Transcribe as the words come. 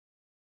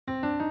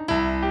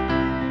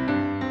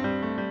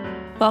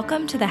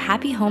Welcome to the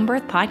Happy Home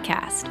Birth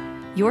Podcast,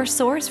 your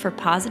source for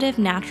positive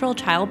natural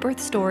childbirth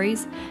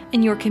stories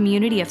and your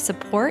community of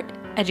support,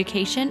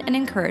 education, and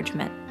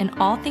encouragement in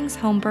all things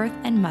home birth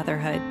and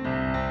motherhood.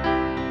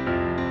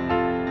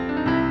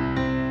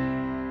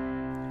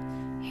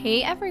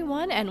 Hey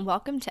everyone, and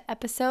welcome to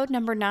episode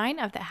number 9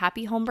 of the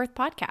Happy Home Birth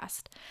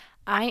Podcast.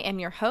 I am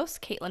your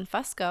host, Caitlin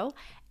Fusco,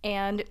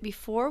 and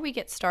before we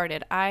get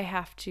started, I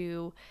have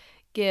to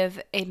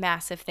give a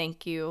massive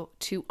thank you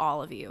to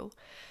all of you.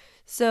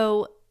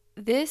 So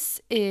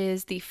this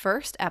is the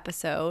first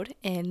episode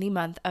in the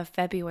month of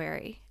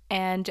February,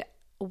 and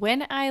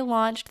when I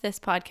launched this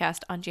podcast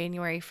on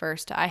January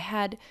 1st, I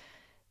had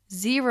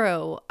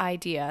zero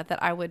idea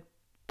that I would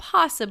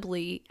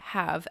possibly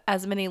have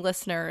as many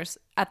listeners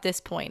at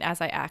this point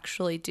as I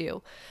actually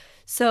do.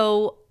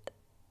 So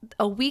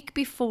a week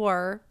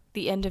before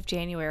the end of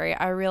January,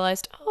 I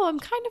realized, I'm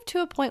kind of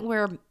to a point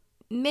where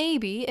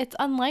maybe, it's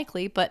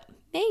unlikely, but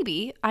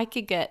maybe I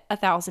could get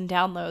 1,000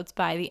 downloads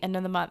by the end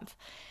of the month.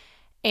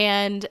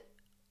 And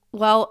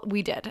well,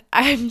 we did.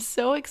 I'm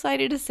so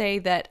excited to say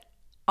that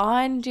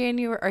on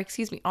February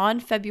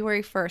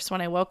 1st, when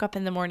I woke up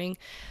in the morning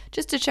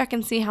just to check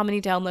and see how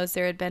many downloads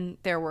there had been,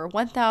 there were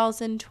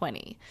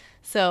 1,020.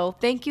 So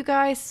thank you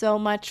guys so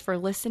much for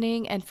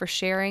listening and for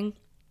sharing.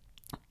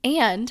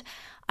 And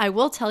I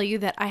will tell you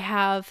that I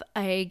have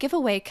a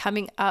giveaway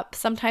coming up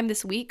sometime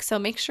this week. So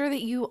make sure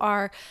that you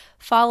are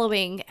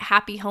following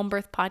Happy Home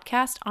Birth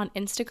Podcast on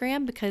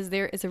Instagram, because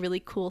there is a really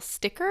cool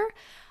sticker,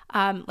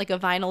 like a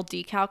vinyl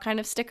decal kind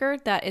of sticker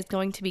that is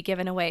going to be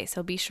given away.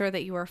 So be sure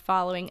that you are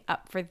following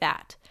up for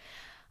that.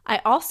 I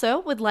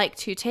also would like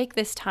to take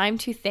this time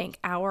to thank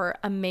our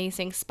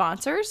amazing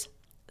sponsors.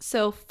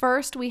 So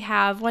first we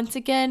have, once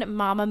again,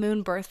 Mama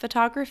Moon Birth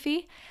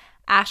Photography.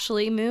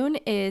 Ashley Moon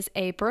is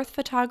a birth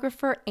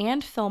photographer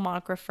and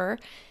filmographer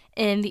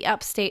in the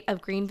upstate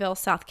of Greenville,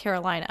 South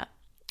Carolina.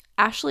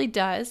 Ashley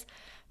does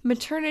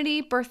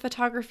maternity, birth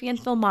photography, and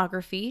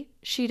filmography.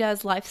 She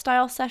does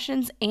lifestyle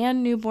sessions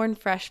and newborn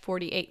fresh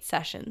 48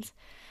 sessions.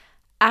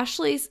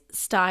 Ashley's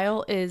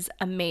style is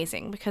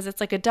amazing because it's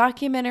like a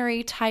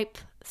documentary type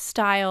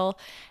style,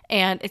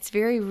 and it's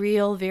very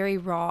real, very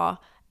raw.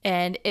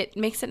 And it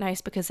makes it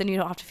nice because then you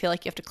don't have to feel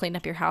like you have to clean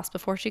up your house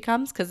before she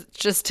comes, because it's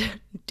just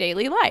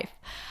daily life.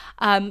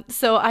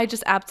 So I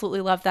just absolutely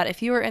love that.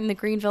 If you are in the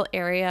Greenville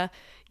area,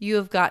 you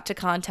have got to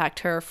contact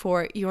her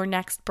for your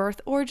next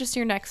birth or just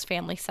your next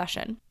family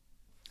session.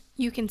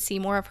 You can see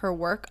more of her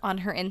work on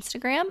her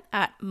Instagram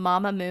at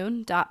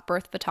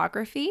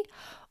mamamoon.birthphotography,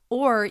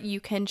 or you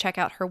can check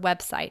out her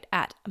website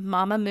at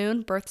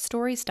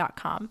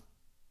mamamoonbirthstories.com.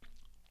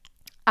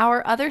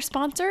 Our other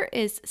sponsor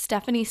is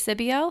Stephanie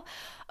Sibio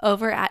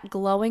over at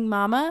Glowing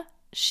Mama.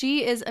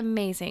 She is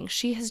amazing.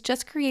 She has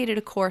just created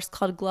a course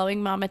called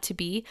Glowing Mama to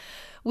Be,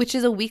 which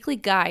is a weekly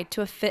guide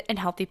to a fit and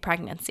healthy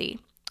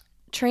pregnancy.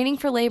 Training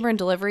for labor and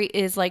delivery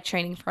is like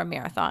training for a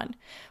marathon.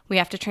 We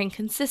have to train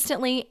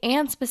consistently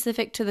and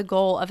specific to the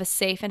goal of a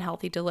safe and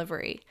healthy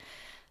delivery.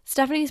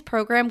 Stephanie's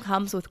program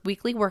comes with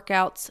weekly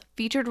workouts,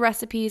 featured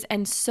recipes,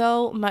 and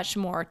so much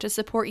more to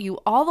support you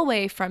all the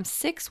way from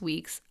 6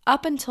 weeks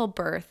up until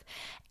birth,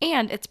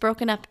 and it's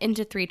broken up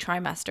into 3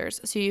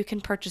 trimesters, so you can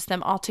purchase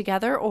them all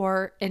together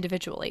or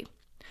individually.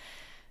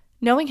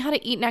 Knowing how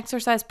to eat and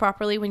exercise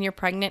properly when you're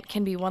pregnant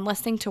can be one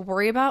less thing to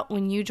worry about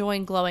when you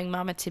join Glowing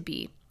Mama to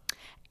Be.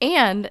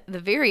 And the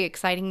very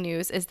exciting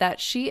news is that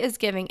she is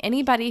giving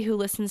anybody who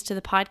listens to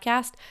the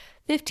podcast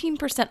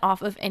 15%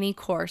 off of any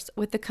course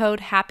with the code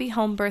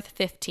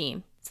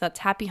HAPPYHOMEBIRTH15. So that's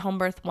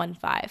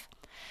HAPPYHOMEBIRTH15.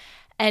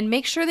 And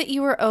make sure that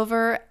you are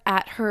over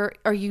at her,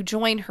 or you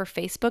join her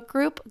Facebook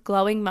group,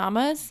 Glowing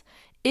Mamas.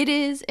 It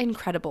is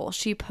incredible.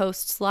 She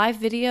posts live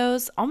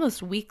videos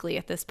almost weekly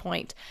at this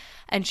point,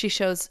 and she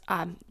shows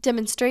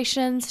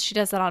demonstrations. She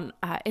does that on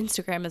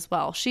Instagram as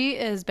well. She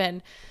has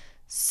been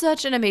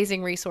such an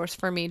amazing resource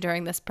for me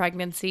during this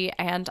pregnancy,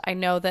 and I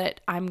know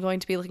that I'm going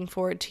to be looking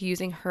forward to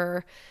using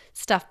her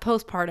stuff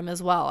postpartum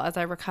as well as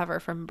I recover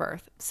from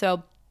birth.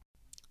 So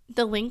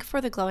the link for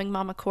the Glowing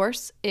Mama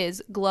course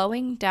is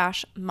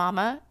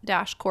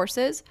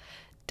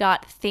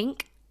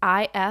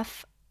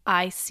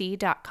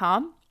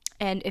glowing-mama-courses.thinkific.com,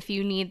 and if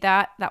you need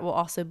that, that will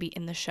also be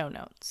in the show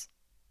notes.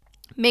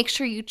 Make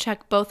sure you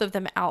check both of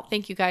them out.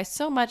 Thank you guys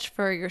so much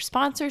for your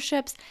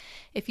sponsorships.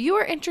 If you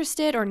are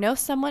interested or know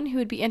someone who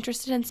would be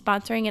interested in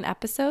sponsoring an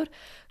episode,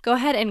 go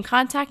ahead and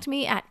contact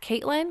me at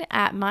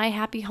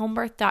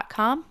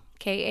Caitlin@myhappyhomebirth.com,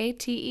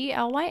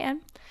 Katelyn.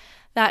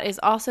 That is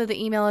also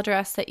the email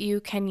address that you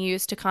can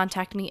use to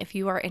contact me if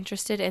you are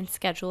interested in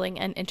scheduling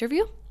an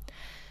interview.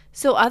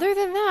 So other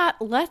than that,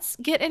 let's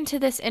get into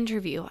this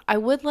interview. I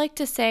would like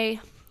to say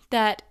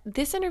that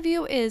this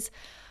interview is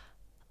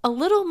a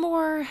little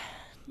more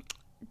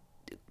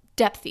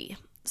depthy.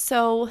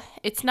 So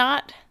it's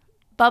not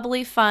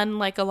bubbly fun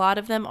like a lot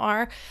of them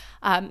are.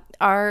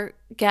 Our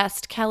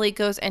guest, Kelly,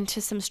 goes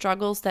into some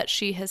struggles that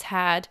she has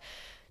had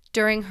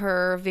during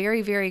her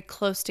very, very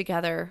close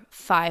together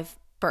 5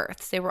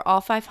 births. They were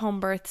all 5 home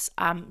births,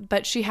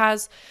 but she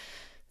has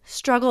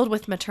struggled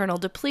with maternal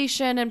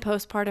depletion and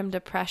postpartum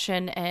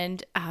depression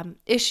and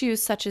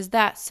issues such as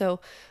that. So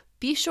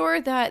be sure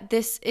that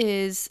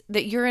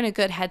that you're in a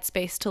good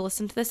headspace to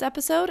listen to this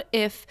episode.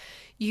 If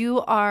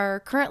you are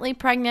currently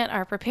pregnant,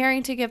 are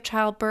preparing to give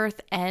childbirth,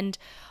 and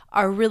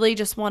are really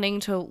just wanting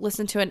to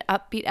listen to an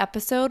upbeat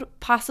episode,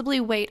 possibly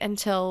wait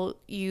until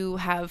you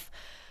have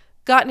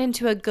gotten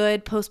into a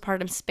good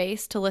postpartum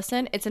space to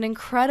listen. It's an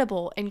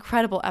incredible,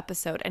 incredible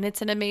episode, and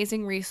it's an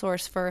amazing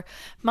resource for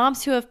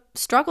moms who have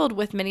struggled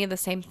with many of the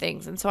same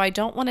things. And so I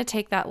don't want to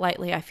take that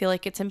lightly. I feel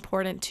like it's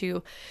important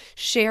to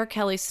share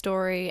Kelly's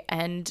story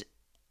and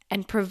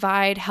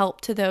provide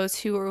help to those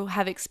who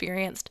have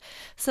experienced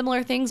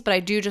similar things. But I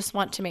do just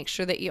want to make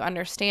sure that you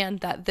understand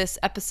that this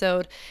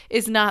episode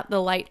is not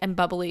the light and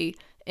bubbly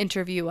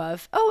interview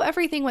of, oh,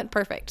 everything went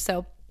perfect.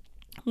 So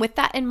with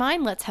that in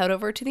mind, let's head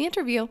over to the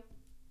interview.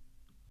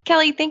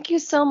 Kelly, thank you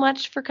so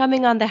much for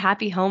coming on the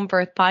Happy Home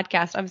Birth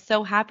podcast. I'm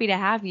so happy to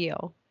have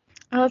you.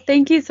 Oh,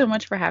 thank you so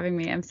much for having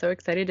me. I'm so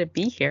excited to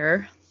be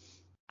here.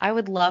 I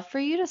would love for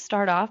you to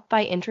start off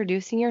by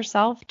introducing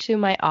yourself to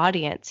my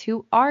audience.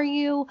 Who are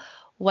you?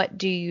 What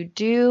do you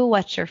do?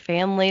 What's your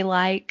family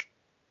like?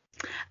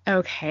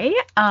 Okay.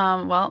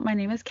 Well, my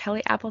name is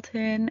Kelly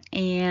Appleton,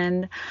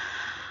 and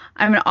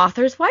I'm an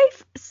author's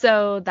wife.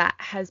 So that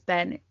has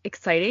been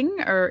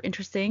exciting or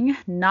interesting,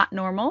 not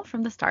normal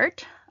from the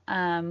start.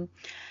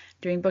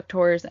 Doing book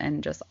tours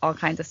and just all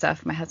kinds of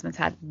stuff. My husband's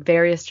had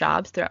various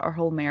jobs throughout our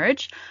whole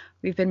marriage.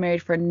 We've been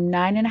married for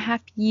 9.5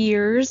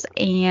 years,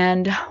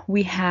 and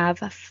we have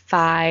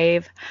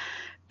 5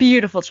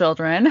 beautiful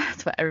children.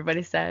 That's what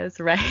everybody says,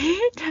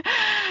 right?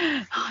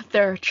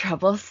 They're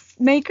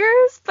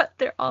troublemakers, but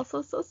they're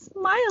also so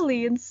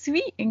smiley and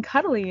sweet and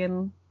cuddly,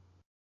 and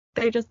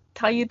they just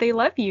tell you they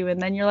love you,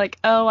 and then you're like,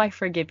 oh, I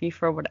forgive you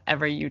for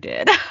whatever you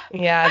did.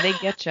 Yeah, they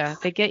get you.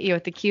 They get you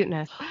with the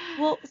cuteness.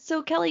 Well,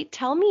 so Kelly,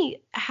 tell me,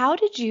 how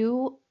did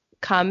you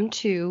come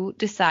to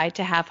decide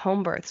to have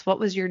home births? What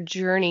was your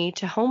journey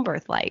to home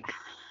birth like?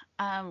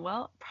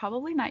 Well,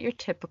 probably not your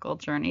typical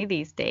journey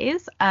these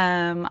days.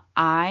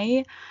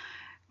 I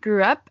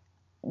grew up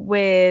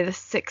with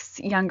 6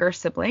 younger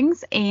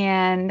siblings,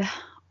 and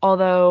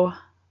although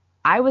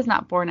I was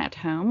not born at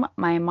home,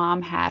 my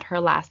mom had her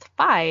last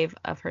 5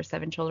 of her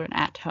 7 children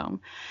at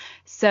home.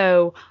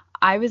 So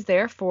I was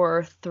there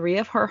for 3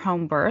 of her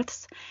home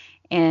births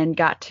and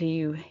got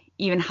to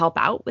even help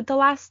out with the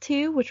last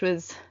 2, which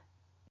was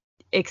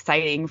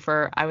exciting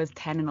I was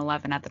 10 and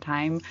 11 at the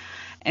time.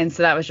 And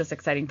so that was just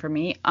exciting for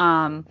me.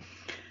 And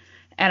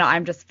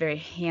I'm just a very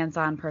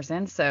hands-on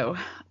person, so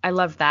I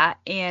loved that.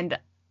 And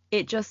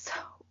it just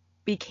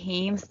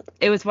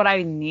it was what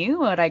I knew,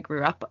 what I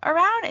grew up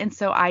around. And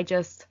so I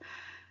just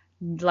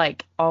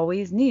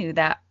always knew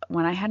that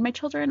when I had my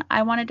children,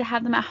 I wanted to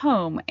have them at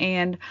home.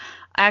 And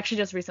I actually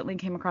just recently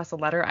came across a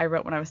letter I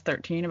wrote when I was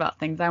 13 about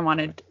things I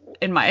wanted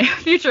in my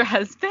future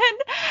husband.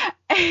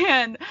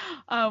 And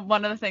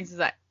one of the things is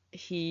that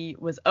he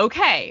was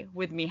okay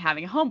with me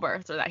having a home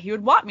birth, or that he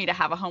would want me to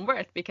have a home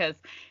birth, because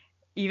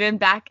even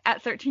back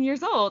at 13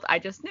 years old, I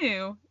just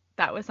knew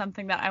that was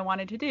something that I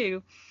wanted to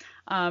do.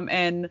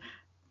 And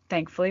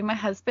thankfully, my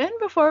husband,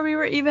 before we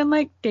were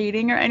even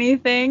dating or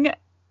anything,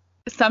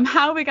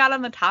 somehow we got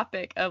on the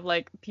topic of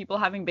people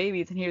having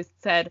babies, and he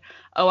said,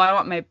 oh, I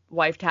want my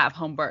wife to have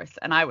home births.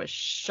 And I was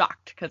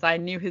shocked because I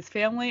knew his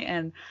family,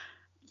 and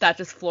that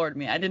just floored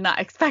me. I did not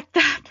expect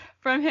that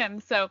from him.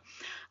 So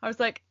I was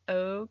like,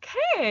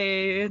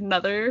 okay,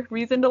 another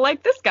reason to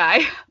like this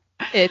guy.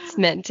 It's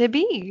meant to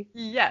be.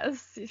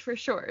 Yes, for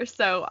sure.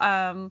 So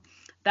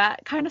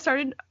that kind of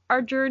started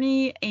our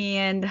journey,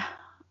 and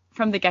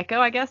from the get-go,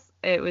 I guess,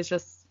 it was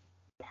just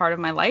part of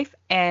my life.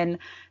 And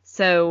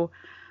so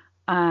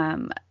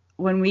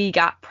when we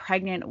got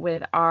pregnant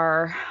with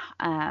our,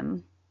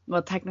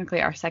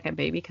 technically our second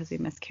baby, because we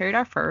miscarried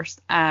our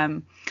first,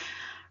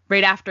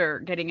 right after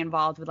getting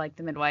involved with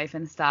the midwife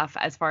and stuff,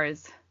 as far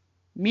as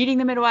meeting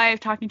the midwife,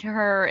 talking to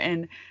her,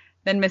 and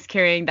then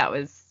miscarrying, that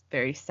was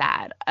very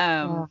sad.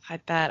 Oh, I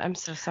bet. I'm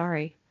so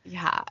sorry.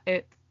 Yeah,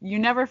 you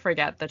never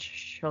forget the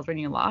children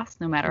you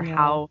lost, no matter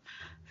how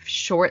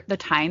short the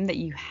time that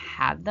you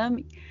have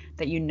them,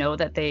 that you know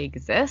that they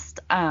exist.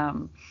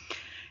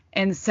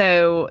 And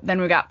so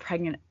then we got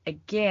pregnant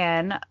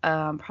again,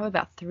 probably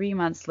about 3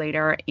 months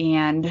later,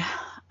 and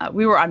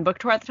we were on book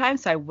tour at the time,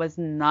 so it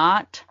wasn't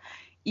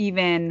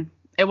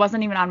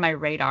even on my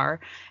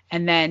radar.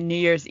 And then New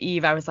Year's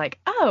Eve, I was like,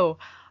 oh,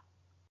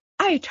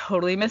 I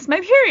totally missed my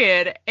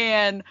period,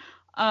 and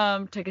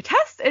took a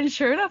test, and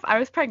sure enough, I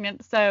was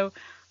pregnant. So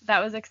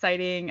that was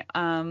exciting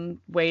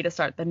way to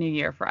start the new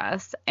year for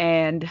us.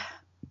 And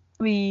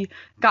we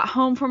got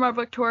home from our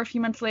book tour a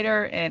few months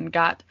later and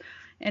got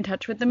in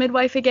touch with the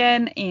midwife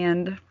again,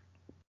 and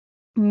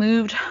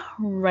moved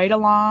right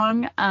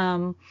along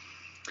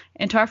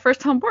into our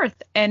first home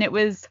birth. And it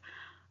was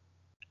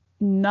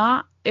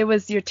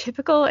your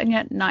typical and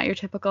yet not your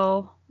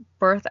typical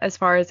birth, as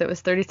far as it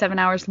was 37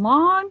 hours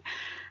long.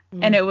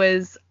 And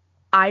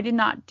I did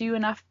not do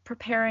enough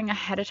preparing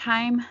ahead of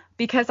time,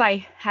 because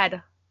I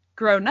had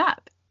grown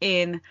up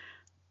in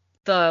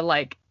the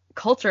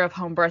culture of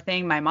home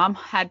birthing. My mom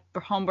had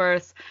home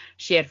births.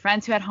 She had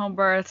friends who had home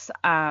births.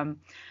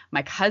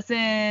 My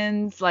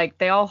cousins,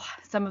 like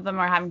some of them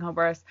are having home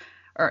births,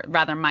 or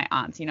rather my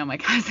aunts, my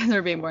cousins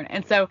are being born.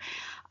 And so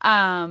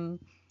um,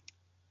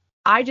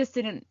 I just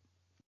didn't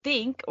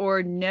think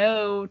or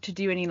know to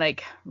do any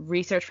like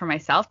research for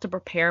myself to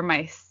prepare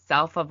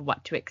myself of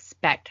what to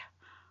expect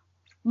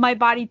my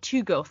body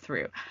to go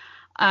through.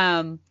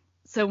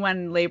 So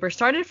when labor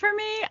started for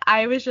me,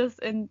 I was just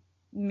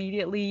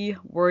immediately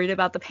worried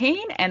about the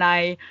pain, and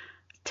I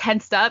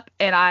tensed up,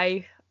 and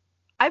I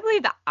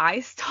believe that I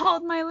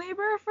stalled my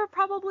labor for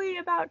probably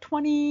about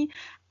 20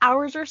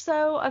 hours or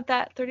so of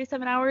that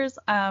 37 hours,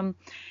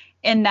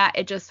 in that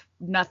it just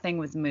nothing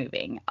was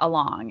moving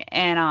along.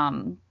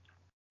 And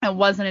it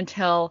wasn't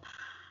until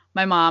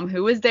my mom,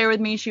 who was there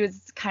with me, she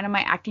was kind of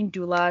my acting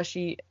doula.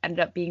 She ended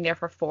up being there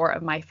for 4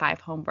 of my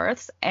 5 home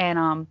births,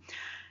 and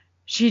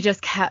she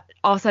just kept,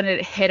 all of a sudden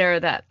it hit her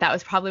that that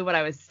was probably what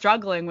I was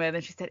struggling with.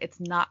 And she said,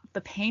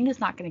 the pain is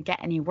not going to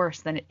get any worse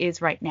than it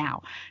is right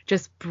now.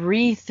 Just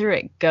breathe through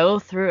it, go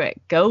through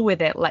it, go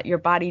with it. Let your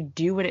body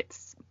do what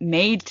it's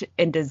made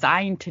and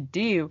designed to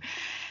do.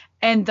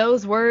 And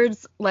those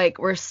words like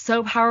were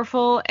so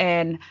powerful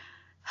and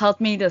helped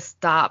me to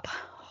stop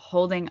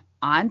holding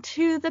on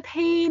to the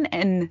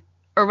pain,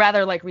 or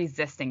rather like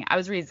resisting it. I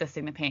was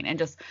resisting the pain and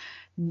just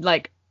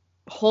like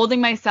holding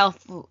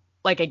myself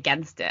like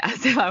against it,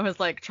 as if I was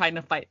like trying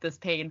to fight this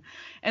pain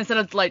instead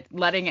of like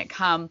letting it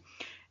come.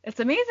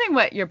 It's amazing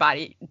what your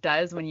body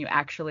does when you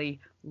actually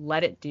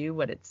let it do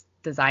what it's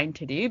designed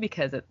to do,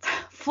 because it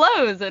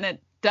flows and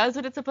it does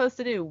what it's supposed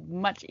to do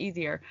much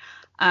easier.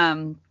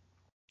 And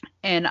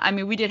I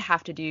mean, we did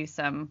have to do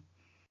some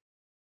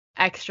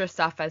extra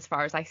stuff as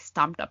far as I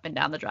stomped up and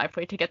down the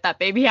driveway to get that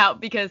baby out,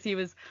 because he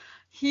was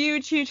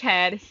huge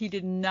head. He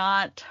did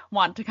not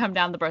want to come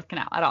down the birth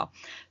canal at all.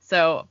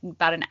 So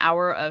about an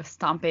hour of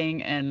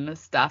stomping and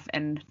stuff,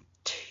 and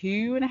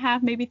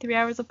 2.5, maybe 3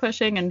 hours of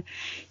pushing, and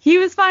he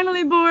was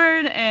finally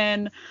born,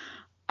 and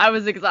I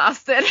was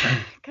exhausted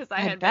because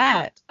I had been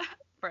out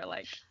for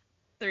like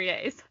 3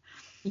 days.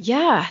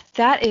 Yeah,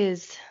 that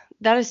is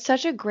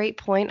such a great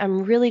point.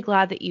 I'm really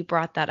glad that you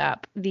brought that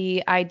up.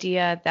 The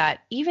idea that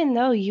even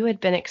though you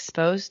had been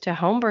exposed to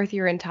home birth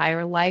your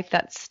entire life,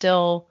 that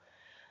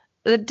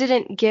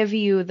didn't give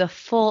you the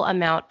full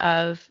amount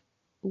of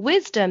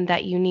wisdom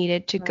that you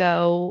needed to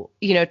go,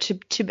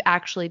 to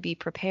actually be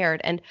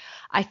prepared. And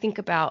I think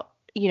about,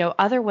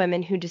 other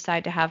women who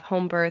decide to have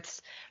home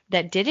births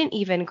that didn't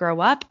even grow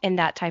up in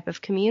that type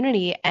of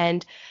community,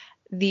 and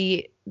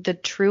the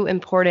true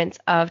importance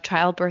of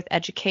childbirth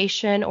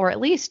education, or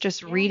at least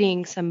just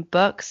reading some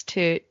books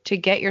to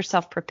get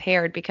yourself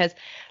prepared. Because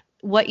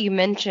what you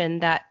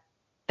mentioned, that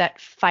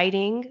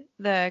fighting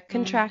the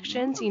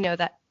contractions,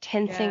 that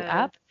tensing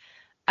up,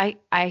 I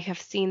have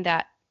seen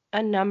that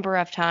a number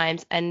of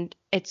times, and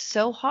it's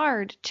so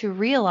hard to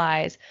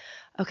realize,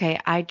 okay,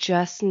 I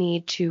just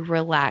need to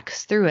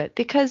relax through it,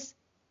 because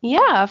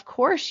yeah, of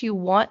course you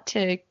want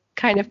to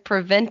kind of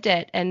prevent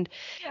it, and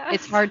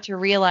it's hard to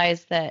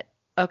realize that,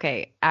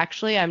 okay,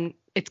 actually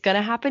it's going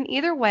to happen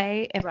either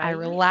way. If I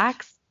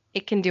relax,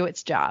 it can do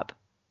its job.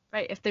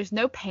 Right. If there's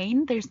no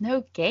pain, there's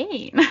no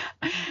gain.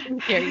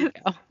 There you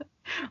go.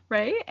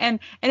 Right. And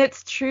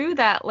it's true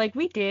that like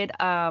we did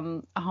a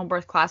home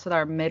birth class with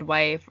our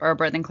midwife, or a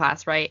birthing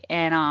class, right?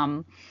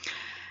 And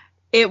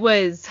it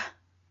was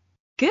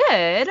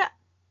good,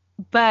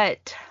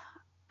 but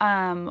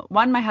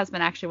one, my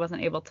husband actually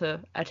wasn't able to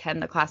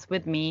attend the class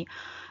with me.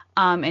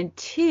 And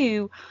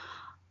two,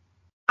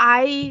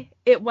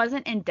 it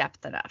wasn't in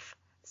depth enough.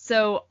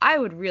 So I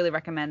would really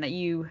recommend that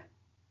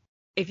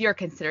if you're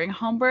considering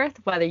home birth,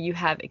 whether you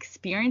have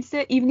experienced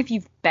it, even if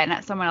you've been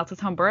at someone else's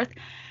home birth,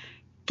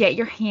 get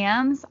your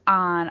hands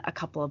on a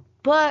couple of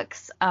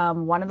books.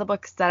 One of the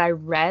books that I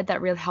read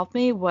that really helped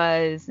me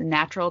was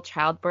Natural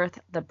Childbirth,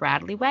 The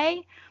Bradley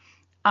Way.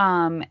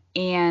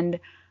 And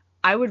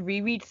I would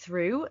reread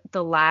through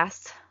the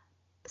last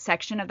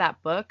section of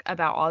that book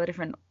about all the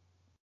different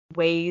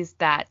ways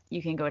that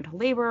you can go into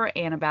labor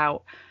and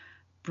about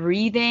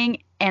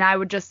breathing. And I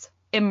would just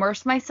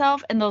immerse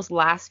myself in those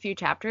last few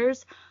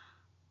chapters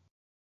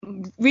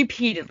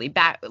repeatedly,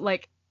 back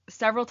like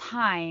several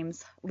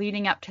times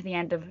leading up to the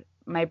end of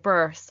my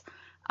births.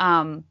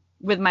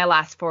 With my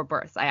last 4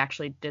 births, I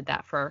actually did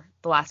that for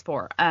the last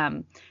 4,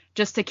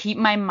 just to keep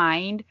my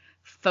mind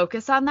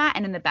focused on that.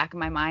 And in the back of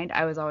my mind,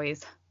 I was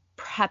always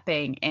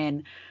prepping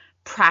and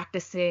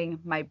practicing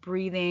my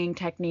breathing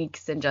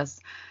techniques, and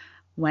just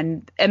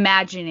when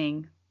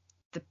imagining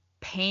the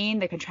pain,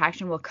 the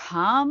contraction will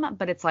come,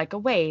 but it's like a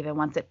wave, and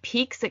once it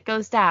peaks, it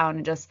goes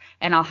down,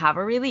 and I'll have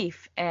a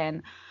relief.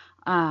 And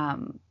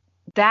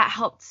that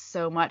helped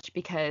so much,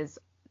 because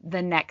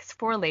the next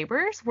 4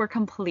 labors were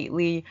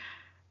completely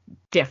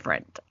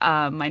different.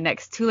 My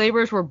next 2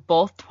 labors were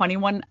both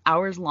 21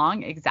 hours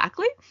long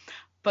exactly,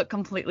 but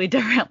completely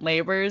different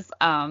labors.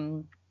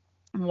 One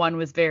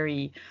was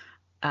very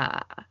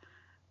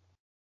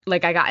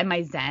like I got in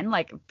my zen,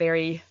 like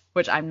very,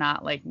 which I'm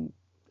not like,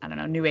 I don't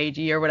know, new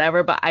agey or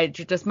whatever, but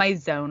just my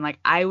zone. Like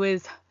I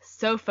was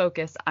so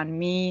focused on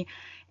me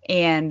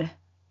and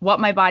what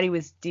my body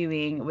was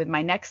doing with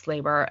my next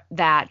labor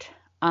that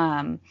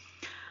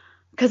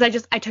because I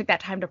took that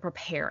time to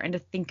prepare and to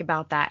think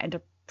about that and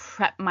to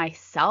prep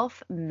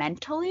myself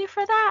mentally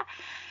for that.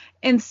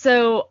 And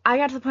so I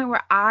got to the point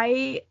where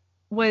I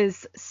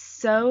was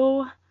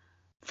so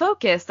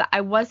focused that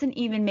I wasn't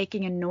even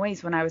making a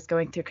noise when I was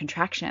going through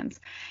contractions.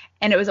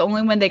 And it was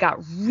only when they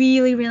got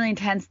really, really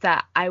intense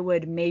that I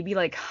would maybe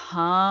like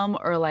hum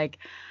or like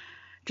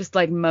just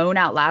like moan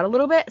out loud a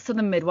little bit. So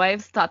the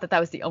midwives thought that that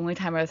was the only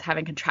time I was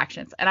having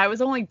contractions. And I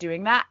was only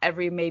doing that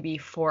every maybe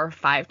 4 or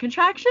 5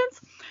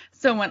 contractions.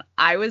 So when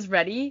I was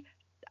ready,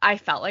 I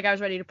felt like I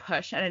was ready to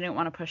push, and I didn't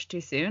want to push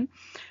too soon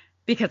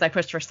because I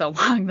pushed for so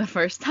long the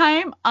first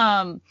time.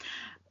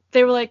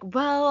 They were like,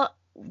 well,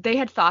 they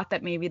had thought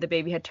that maybe the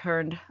baby had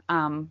turned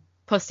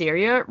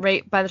posterior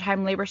right by the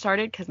time labor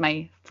started, because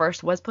my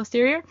first was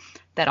posterior.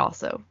 That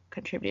also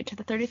contributed to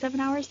the 37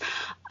 hours.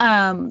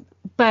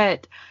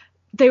 But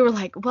they were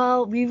like,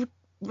 well,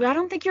 I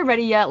don't think you're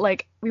ready yet.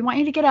 Like, we want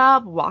you to get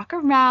up, walk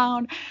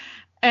around.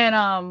 And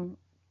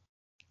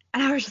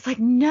I was just like,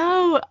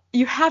 no,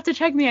 you have to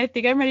check me. I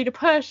think I'm ready to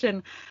push.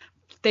 And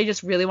they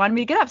just really wanted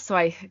me to get up. So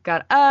I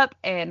got up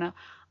and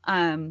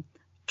I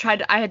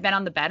had been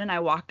on the bed, and I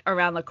walked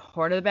around the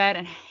corner of the bed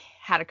and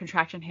had a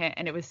contraction hit,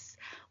 and it was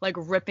like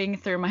ripping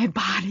through my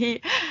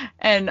body.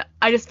 And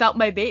I just felt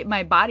my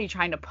body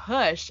trying to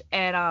push.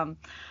 And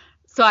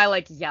so I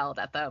like yelled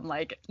at them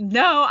like,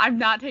 no, I'm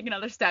not taking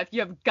another step.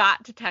 You have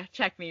got to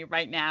check me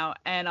right now.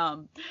 And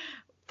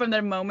from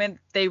the moment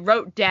they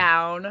wrote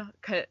down,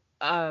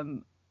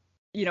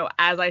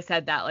 as I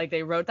said that, like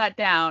they wrote that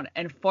down,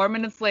 and 4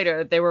 minutes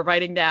later they were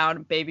writing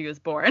down baby was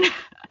born.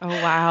 Oh,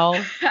 wow.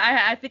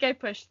 I think I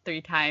pushed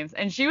 3 times,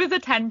 and she was a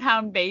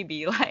 10-pound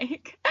baby.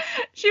 Like,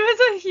 she was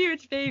a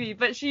huge baby,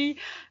 but she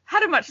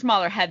had a much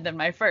smaller head than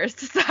my first.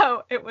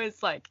 So it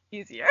was like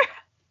easier.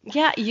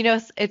 Yeah,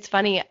 it's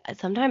funny.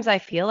 Sometimes I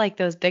feel like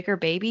those bigger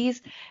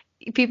babies,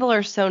 people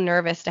are so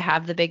nervous to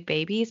have the big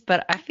babies,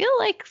 but I feel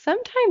like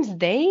sometimes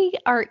they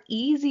are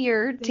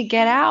easier to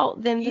get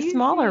out than the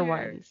smaller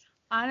ones.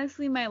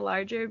 Honestly, my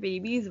larger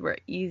babies were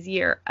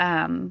easier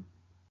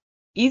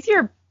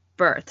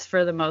births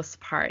for the most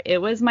part. It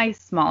was my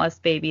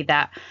smallest baby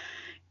that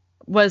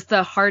was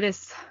the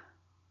hardest.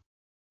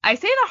 I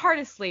say the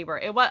hardest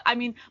labor.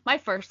 My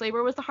first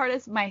labor was the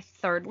hardest. My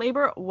third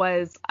labor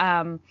was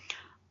on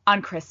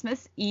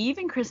Christmas Eve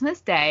and Christmas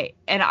Day,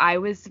 and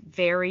it was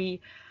very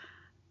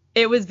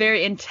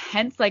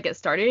intense. Like, it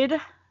started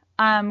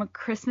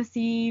Christmas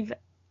Eve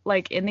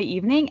like in the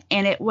evening,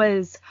 and it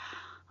was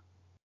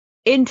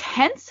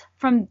intense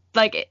from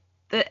like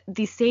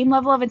the same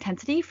level of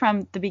intensity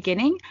from the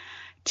beginning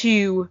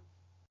to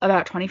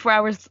about 24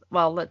 hours,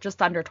 well,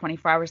 just under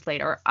 24 hours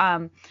later.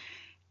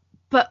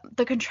 But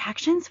the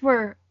contractions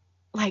were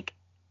like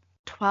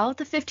 12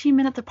 to 15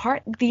 minutes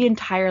apart the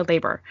entire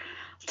labor,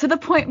 to the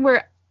point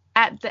where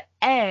at the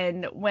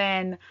end,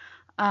 when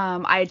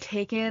I had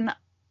taken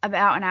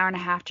about an hour and a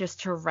half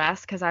just to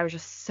rest because I was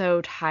just so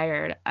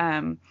tired,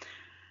 and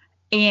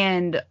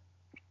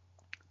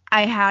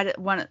I had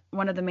one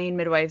of the main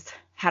midwives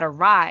had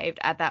arrived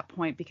at that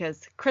point,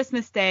 because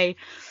Christmas Day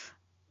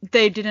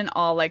they didn't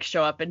all like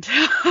show up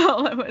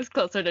until it was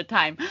closer to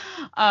time.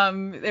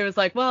 It was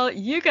like, well,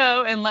 you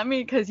go and let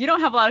me, because you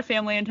don't have a lot of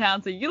family in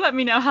town, so you let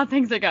me know how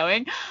things are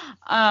going.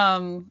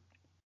 And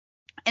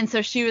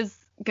so she was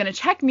gonna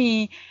check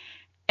me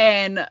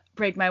and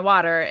break my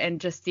water and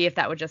just see if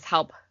that would just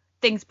help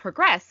things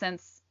progress,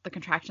 since the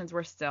contractions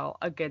were still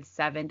a good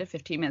 7 to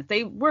 15 minutes.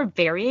 They were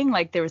varying,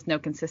 like there was no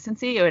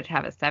consistency. It would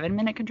have a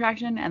 7-minute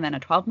contraction and then a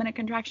 12-minute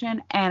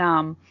contraction.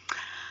 And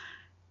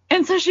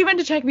so she went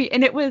to check me,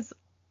 and it was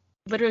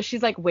literally,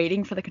 she's like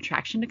waiting for the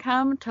contraction to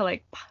come to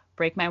like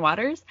break my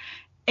waters.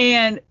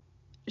 And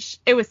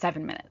it was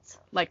 7 minutes,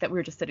 like that we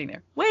were just sitting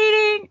there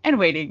waiting and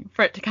waiting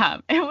for it to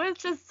come. It was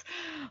just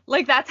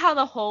like, that's how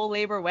the whole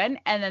labor went.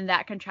 And then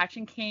that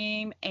contraction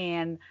came,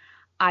 and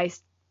I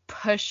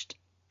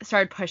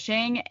started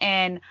pushing,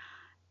 and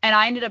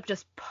I ended up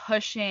just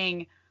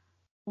pushing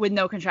with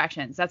no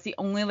contractions. That's the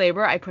only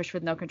labor I pushed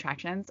with no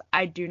contractions.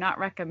 I do not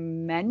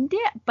recommend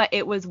it, but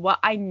it was what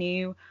I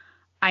knew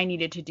I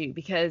needed to do,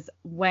 because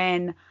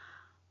when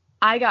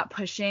I got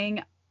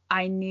pushing,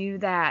 I knew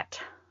that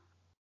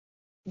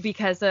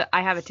because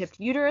I have a tipped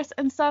uterus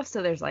and stuff,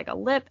 so there's like a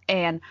lip,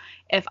 and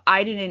if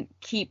I didn't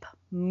keep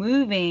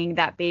moving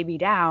that baby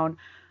down,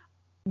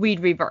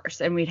 we'd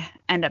reverse and we'd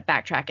end up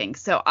backtracking.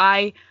 So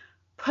I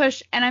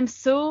push, and I'm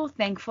so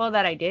thankful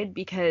that I did,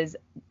 because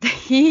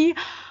he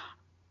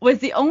was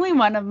the only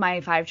one of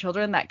my 5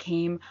 children that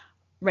came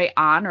right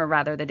on, or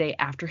rather the day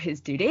after his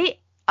due date.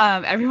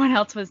 Everyone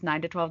else was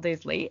 9 to 12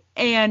 days late,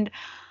 and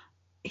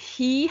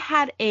he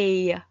had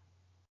a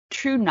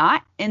true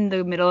knot in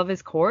the middle of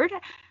his cord,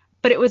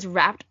 but it was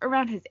wrapped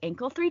around his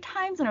ankle 3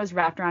 times, and it was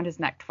wrapped around his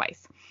neck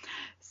twice.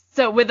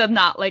 So with a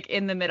knot like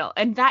in the middle,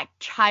 and that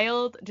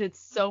child did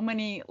so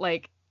many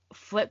like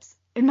flips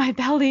in my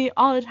belly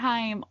all the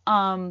time.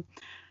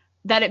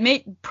 that it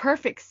made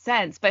perfect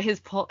sense, but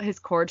his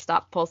cord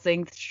stopped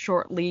pulsing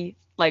shortly,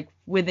 like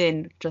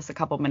within just a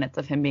couple minutes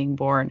of him being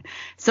born.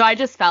 So I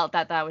just felt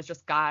that was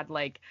just God,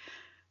 like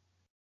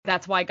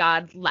that's why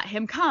God let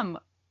him come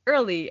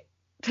early.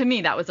 To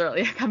me, that was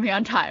early, coming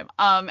on time.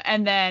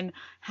 And then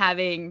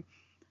having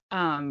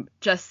I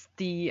just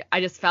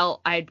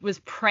felt, I was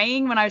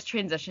praying when I was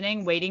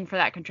transitioning, waiting for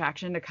that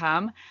contraction to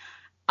come.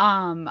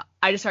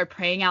 I just started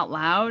praying out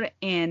loud,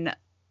 and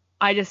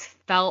I just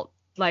felt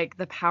like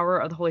the power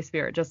of the Holy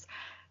Spirit just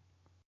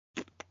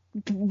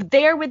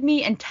there with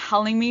me and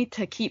telling me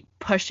to keep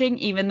pushing,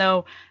 even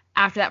though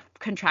after that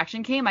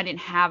contraction came, I didn't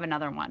have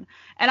another one.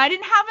 And I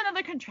didn't have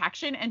another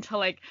contraction until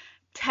like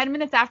 10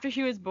 minutes after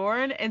he was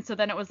born. And so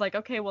then it was like,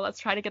 okay, well, let's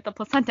try to get the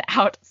placenta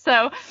out.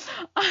 So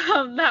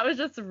that was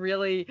just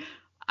really,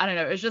 I don't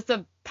know, it was just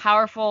a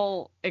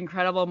powerful,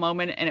 incredible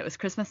moment. And it was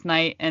Christmas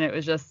night, and it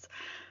was just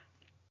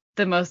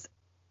the most,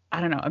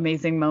 I don't know,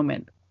 amazing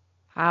moment.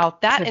 Wow,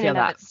 that in and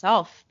of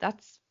itself,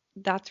 that's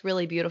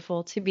really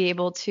beautiful to be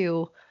able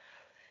to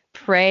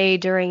pray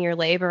during your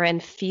labor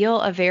and feel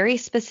a very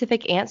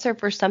specific answer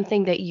for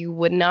something that you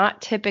would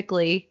not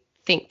typically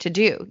think to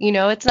do. You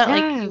know, it's not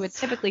like you would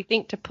typically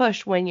think to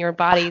push when your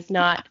body's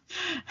not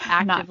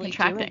actively not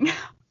contracting. Doing it.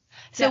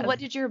 So what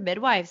did your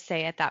midwife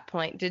say at that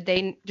point? Did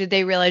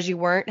they realize you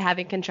weren't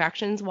having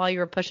contractions while you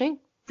were pushing?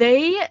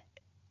 I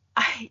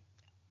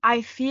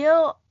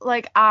feel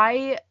like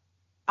I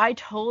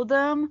told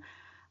them,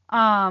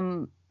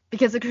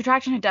 because the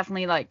contraction had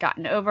definitely like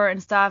gotten over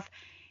and stuff.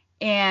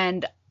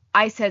 And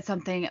I said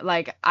something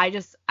like, I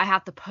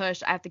have to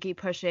push. I have to keep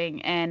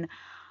pushing. And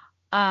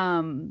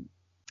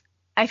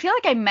I feel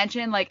like I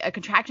mentioned like a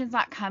contraction's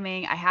not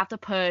coming. I have to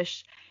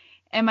push.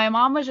 And my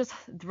mom was just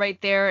right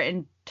there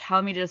and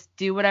telling me to just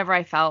do whatever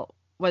I felt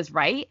was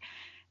right.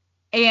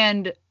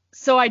 And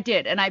so I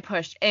did, and I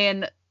pushed.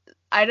 And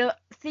I don't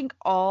think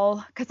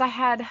because I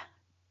had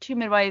 2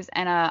 midwives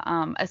and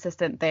a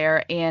assistant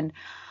there, and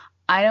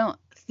I don't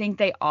think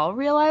they all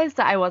realized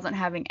that I wasn't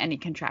having any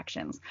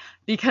contractions,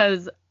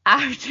 because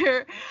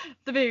after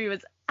the baby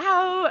was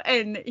out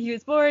and he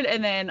was born,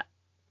 and then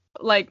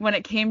like when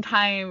it came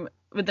time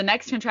with the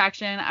next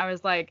contraction, I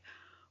was like,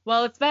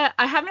 well,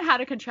 I haven't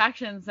had a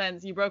contraction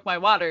since you broke my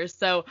waters,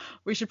 so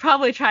we should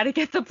probably try to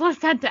get the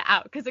placenta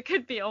out, because it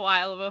could be a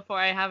while before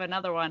I have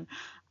another one.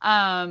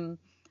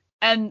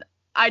 And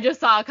I just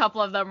saw a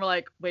couple of them were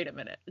like, wait a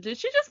minute, did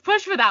she just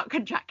push without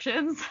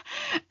contractions?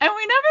 And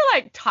we never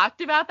like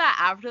talked about that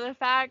after the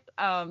fact.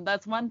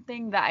 That's one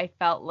thing that I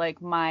felt like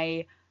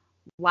my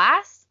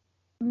last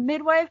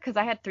midwife, because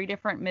I had 3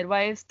 different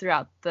midwives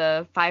throughout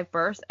the 5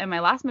 births, and my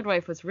last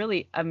midwife was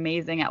really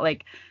amazing at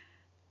like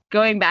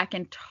going back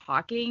and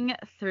talking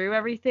through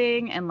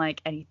everything, and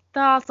like any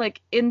thoughts,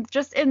 like in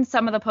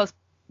some of the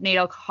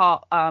postnatal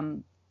call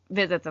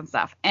visits and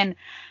stuff. And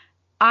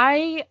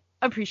I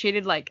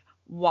appreciated like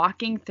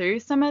walking through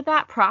some of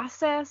that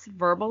process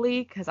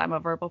verbally, because I'm a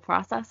verbal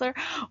processor,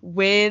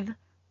 with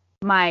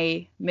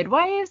my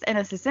midwives and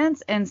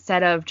assistants,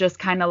 instead of just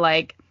kind of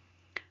like,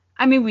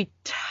 I mean, we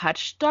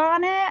touched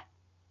on it,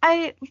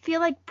 I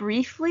feel like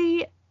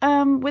briefly,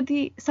 with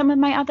some of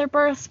my other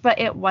births, but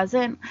it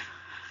wasn't,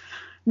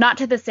 not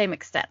to the same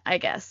extent, I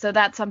guess. So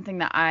that's something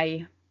that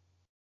I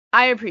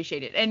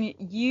appreciated. And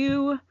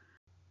you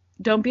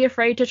don't be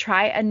afraid to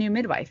try a new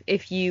midwife.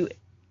 If you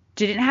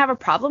didn't have a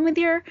problem with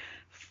your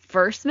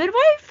first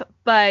midwife,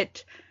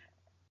 but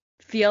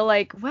feel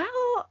like,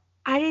 well,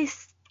 I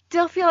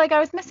still feel like I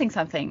was missing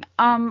something,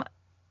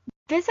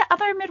 visit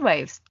other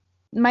midwives.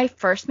 My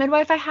first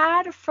midwife I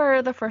had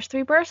for the first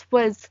 3 births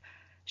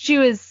she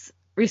was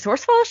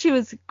resourceful. She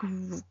was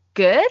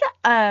good.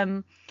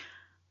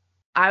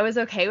 I was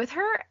okay with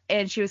her,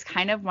 and she was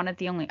kind of one of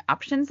the only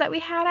options that we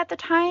had at the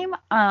time.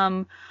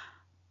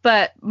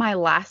 But my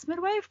last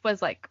midwife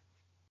was like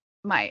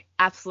my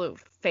absolute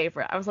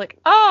favorite. I was like,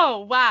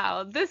 oh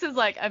wow, this is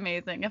like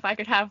amazing. If I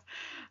could have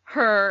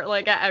her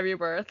like at every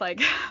birth, like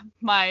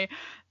I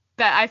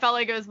felt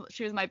like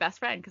she was my best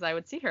friend, because I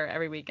would see her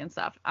every week and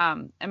stuff.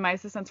 And my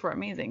assistants were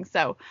amazing.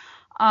 So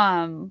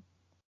I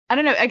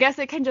don't know, I guess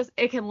it can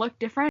look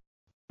different.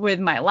 With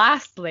my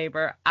last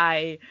labor,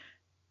 I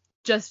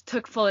just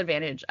took full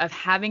advantage of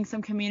having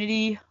some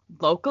community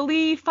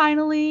locally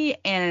finally,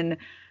 and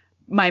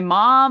my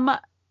mom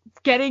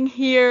getting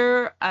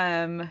here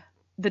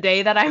the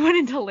day that I went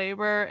into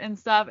labor and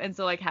stuff, and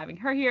so like having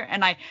her here.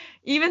 And I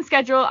even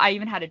had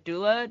a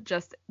doula,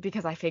 just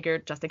because I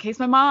figured, just in case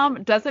my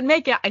mom doesn't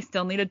make it, I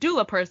still need a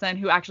doula person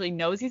who actually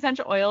knows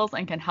essential oils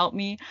and can help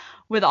me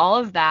with all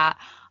of that.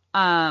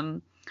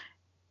 And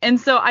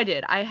so I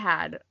did. I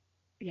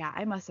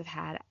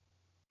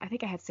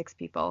think I had 6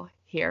 people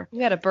here.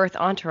 You had a birth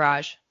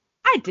entourage.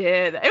 I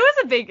did. It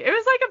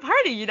was like a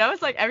party, you know?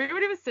 It's like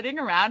everybody was sitting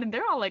around and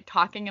they're all like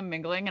talking and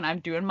mingling, and I'm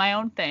doing my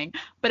own thing.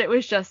 But it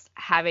was just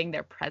having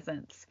their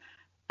presence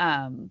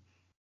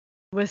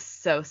was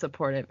so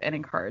supportive and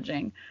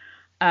encouraging.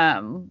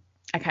 I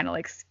kind of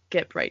like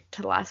skipped right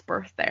to the last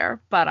birth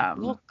there, but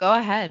well, go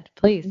ahead,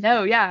 please.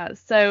 No, yeah.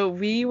 So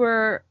we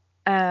were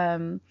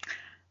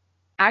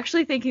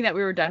actually thinking that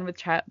we were done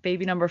with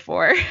baby number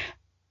 4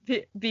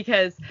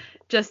 because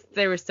just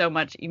there was so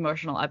much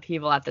emotional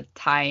upheaval at the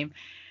time.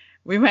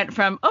 We went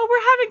from, oh,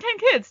 we're having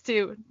 10 kids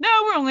to,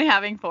 no, we're only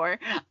having 4.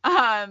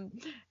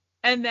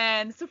 And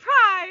then,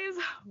 surprise,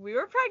 we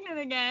were pregnant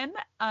again.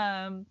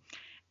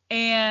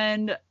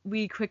 And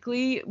we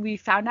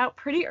found out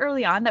pretty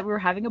early on that we were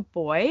having a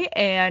boy,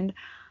 and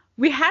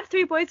we had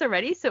 3 boys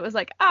already. So it was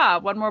like,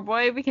 one more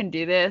boy, we can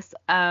do this.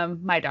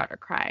 My daughter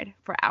cried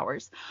for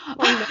hours.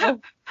 Oh, no.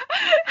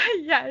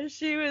 Yeah,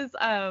 she was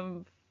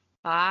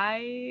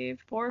 4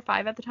 or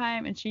 5 at the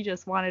time, and she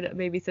just wanted a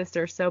baby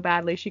sister so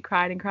badly. She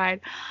cried and cried.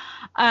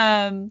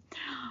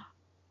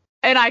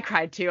 And I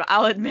cried too,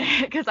 I'll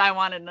admit, because I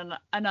wanted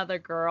another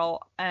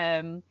girl.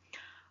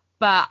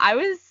 But I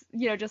was,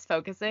 just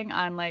focusing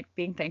on like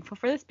being thankful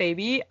for this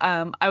baby.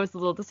 I was a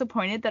little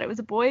disappointed that it was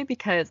a boy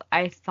because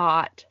I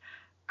thought,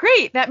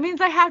 great, that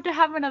means I have to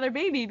have another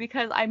baby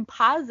because I'm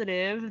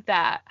positive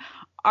that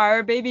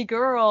our baby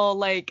girl,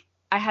 like,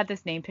 I had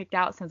this name picked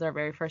out since our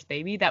very first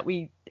baby that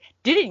we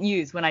didn't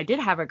use when I did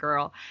have a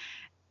girl.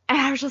 And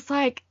I was just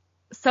like,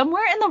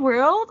 somewhere in the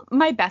world,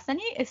 my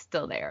Bethany is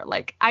still there.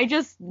 Like, I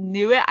just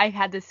knew it. I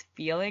had this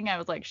feeling. I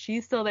was like,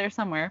 she's still there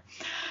somewhere.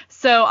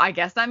 So I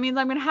guess that means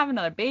I'm going to have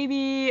another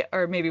baby,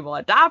 or maybe we'll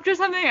adopt or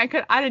something. I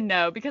didn't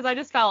know, because I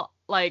just felt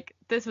like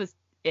this was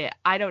it.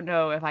 I don't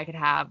know if I could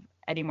have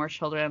any more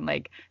children.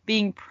 Like,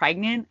 being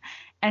pregnant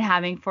and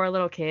having 4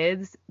 little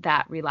kids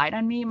that relied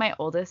on me. My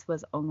oldest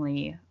was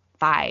only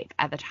 5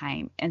 at the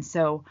time. And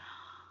so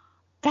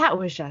that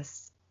was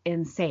just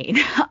insane.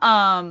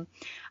 I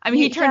mean,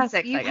 he turned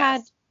 6, I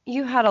guess.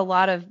 You had a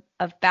lot of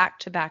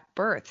back-to-back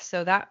births,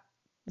 so that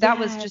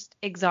was just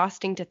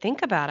exhausting to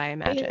think about, I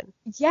imagine.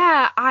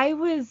 Yeah, I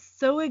was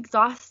so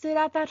exhausted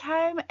at that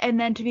time, and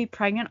then to be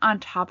pregnant on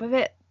top of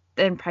it,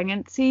 and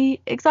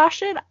pregnancy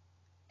exhaustion,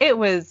 it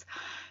was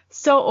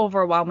so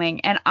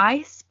overwhelming. And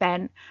I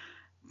spent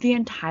the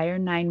entire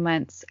 9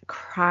 months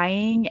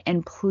crying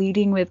and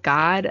pleading with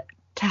God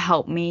to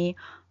help me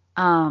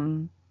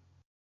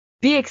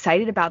be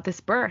excited about this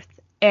birth.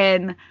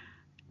 And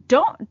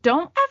don't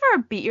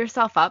ever beat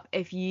yourself up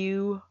if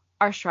you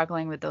are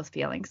struggling with those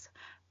feelings,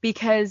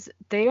 because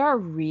they are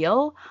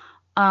real.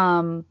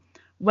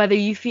 Whether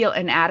you feel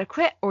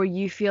inadequate or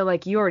you feel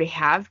like you already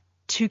have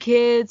 2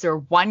 kids or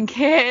 1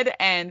 kid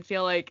and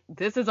feel like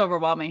this is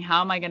overwhelming. How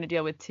am I going to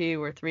deal with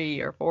 2 or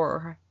 3 or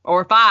 4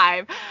 or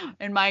 5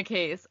 in my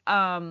case?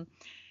 And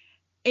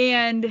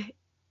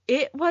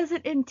it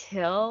wasn't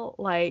until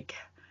like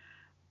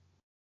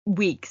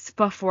weeks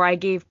before I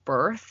gave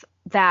birth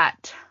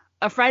that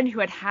a friend who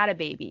had a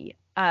baby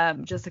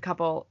just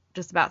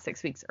about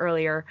 6 weeks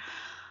earlier,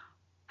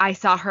 I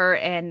saw her,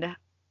 and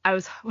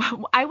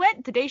I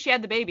went the day she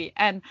had the baby,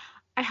 and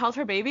I held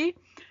her baby,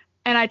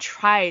 and I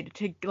tried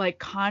to like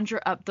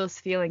conjure up those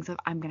feelings of,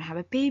 I'm going to have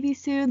a baby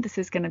soon. This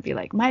is going to be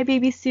like my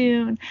baby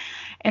soon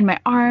in my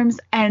arms.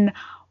 And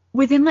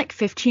within like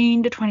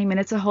 15 to 20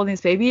 minutes of holding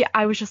this baby,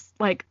 I was just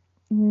like,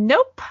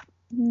 nope,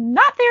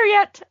 not there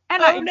yet.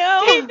 And I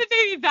gave the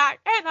baby back,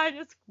 and I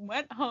just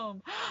went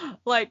home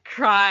like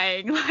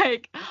crying.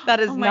 Like, that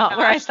is not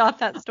where I thought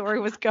that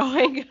story was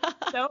going.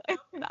 No,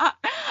 it's not.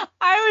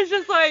 I was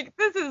just like,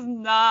 this is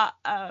not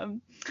good,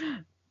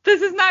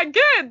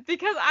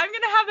 because I'm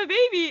going to have a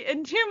baby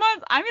in 2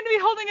 months. I'm going to be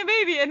holding a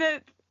baby,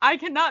 and I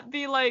cannot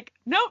be like,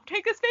 nope,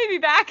 take this baby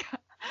back.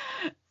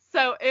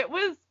 So it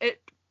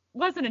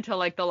wasn't until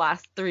like the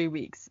last 3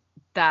 weeks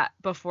that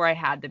before I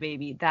had the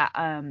baby that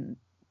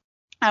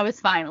I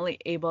was finally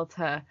able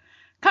to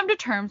come to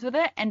terms with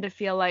it and to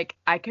feel like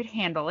I could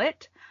handle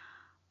it.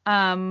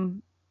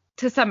 To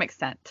some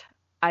extent,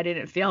 I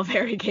didn't feel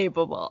very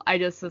capable. I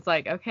just was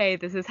like, okay,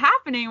 this is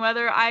happening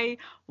whether I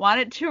want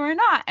it to or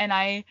not. And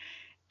I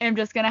am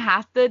just going to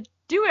have to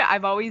do it.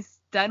 I've always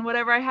done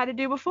whatever I had to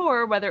do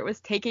before, whether it was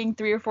taking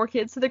 3 or 4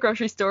 kids to the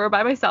grocery store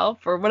by myself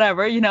or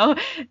whatever,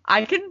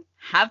 I can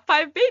have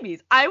 5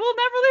 babies. I will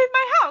never leave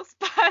my house,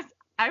 but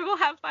I will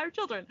have 5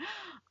 children.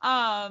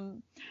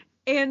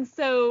 And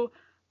so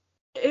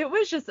it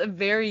was just a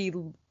very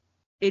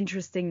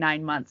interesting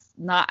 9 months.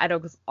 Not at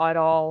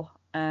all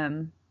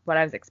what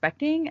I was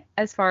expecting.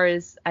 As far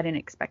as, I didn't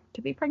expect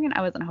to be pregnant.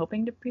 I wasn't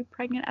hoping to be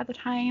pregnant at the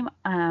time.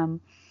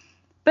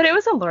 But it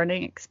was a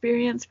learning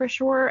experience for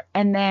sure.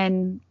 And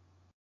then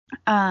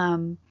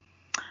when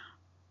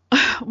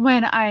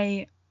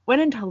I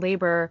went into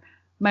labor,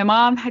 my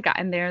mom had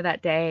gotten there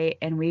that day,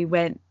 and we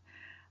went.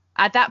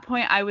 At that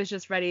point, I was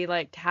just ready,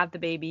 like, to have the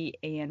baby,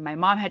 and my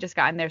mom had just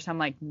gotten there, so I'm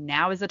like,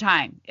 now is the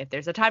time. If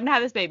there's a time to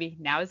have this baby,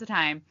 now is the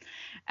time.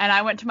 And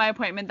I went to my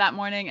appointment that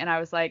morning, and I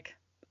was like,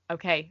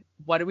 okay,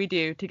 what do we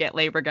do to get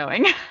labor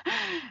going?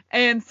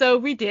 And so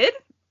we did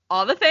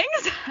all the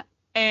things.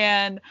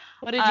 And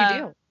what did you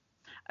do?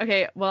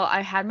 Okay, well,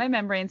 I had my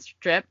membrane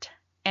stripped,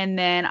 and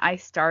then I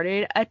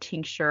started a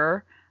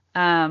tincture,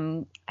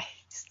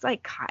 just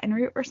like cotton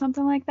root or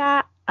something like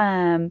that.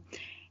 And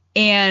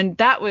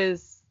that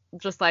was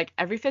just like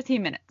every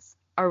 15 minutes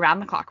around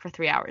the clock for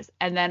 3 hours.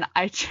 And then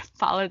I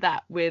followed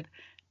that with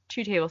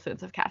 2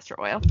 tablespoons of castor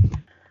oil.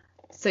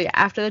 So yeah,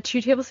 after the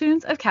 2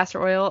 tablespoons of castor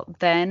oil,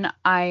 then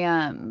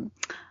I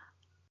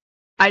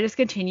just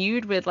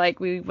continued with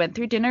like we went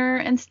through dinner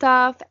and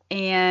stuff,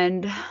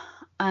 and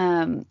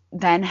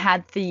then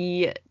had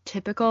the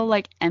typical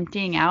like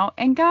emptying out.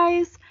 And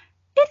guys,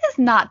 it is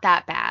not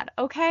that bad,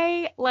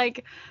 okay?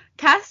 Like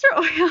castor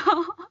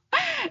oil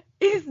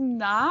is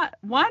not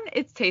one,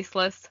 it's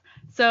tasteless.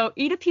 So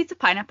eat a piece of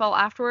pineapple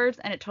afterwards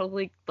and it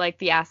totally like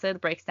the acid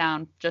breaks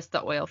down just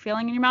the oil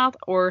feeling in your mouth.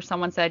 Or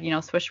someone said,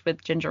 swish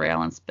with ginger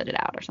ale and spit it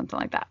out or something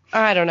like that.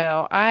 I don't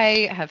know.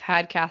 I have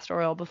had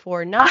castor oil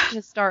before, not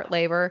to start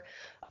labor,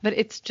 but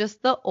it's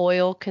just the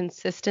oil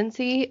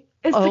consistency.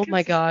 Oh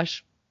my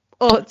gosh.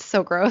 Oh, it's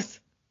so gross.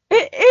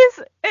 It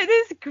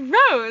is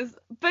gross,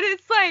 but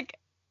it's like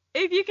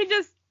if you can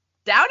just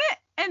down it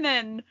and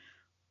then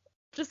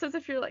just as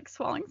if you're like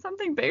swallowing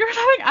something big or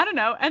something, I don't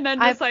know, and then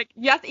just like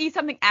you have to eat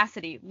something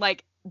acidy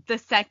like the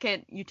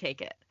second you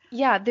take it.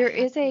 Yeah, there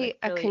is a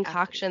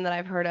concoction that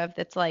I've heard of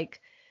that's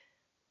like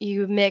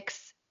you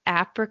mix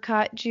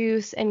apricot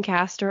juice and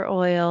castor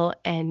oil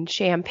and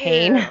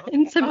champine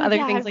and some other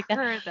things like that.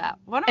 I've heard that.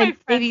 One of my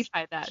friends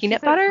tried that.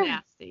 Peanut butter?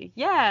 Nasty.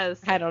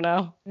 Yes. I don't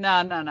know.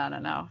 No.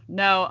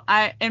 No,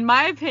 in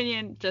my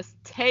opinion, just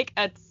take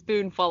a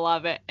spoonful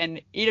of it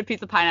and eat a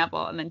piece of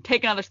pineapple, and then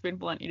take another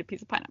spoonful and eat a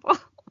piece of pineapple.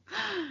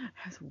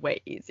 It was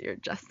way easier,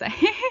 just saying.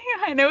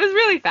 I know it was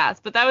really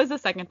fast, but that was the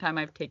second time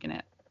I've taken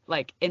it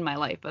like in my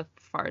life as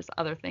far as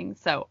other things.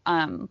 So,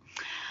 and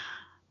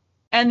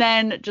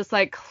then just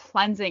like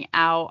cleansing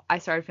out, I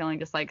started feeling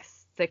just like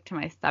sick to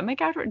my stomach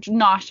after,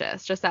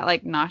 nauseous, just that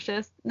like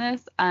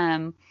nauseousness.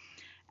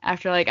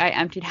 After like I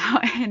emptied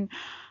out, and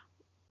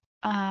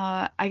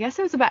I guess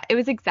it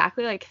was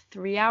exactly like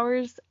 3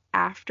 hours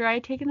after I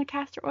had taken the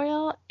castor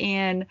oil,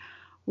 and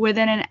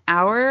within an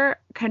hour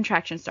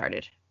contractions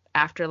started.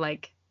 After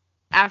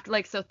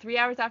so 3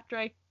 hours after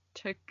I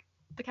took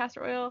the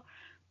castor oil,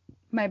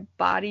 my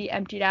body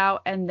emptied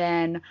out, and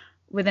then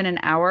within an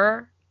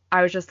hour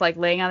I was just like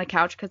laying on the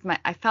couch because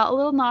I felt a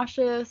little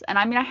nauseous, and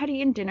I mean I had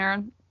eaten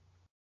dinner,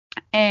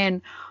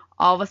 and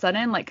all of a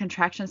sudden like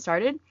contractions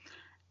started,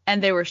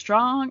 and they were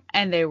strong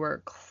and they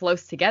were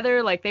close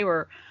together, like they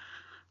were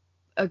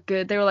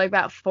like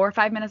about 4 or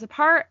 5 minutes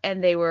apart,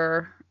 and they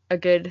were a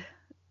good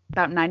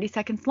about 90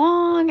 seconds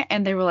long,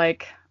 and they were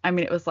like, I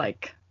mean it was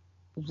like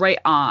right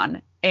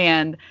on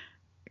and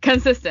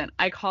consistent.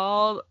 I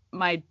called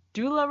my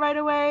doula right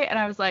away and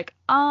I was like,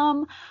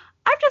 I've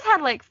just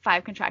had like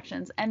 5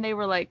 contractions and they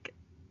were like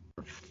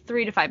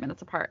 3 to 5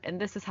 minutes apart, and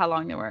this is how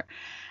long they were.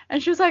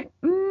 And she was like,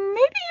 maybe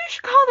you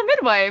should call the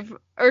midwife.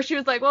 Or she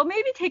was like, well,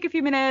 maybe take a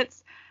few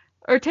minutes,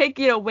 or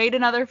wait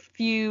another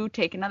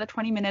take another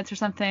 20 minutes or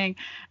something.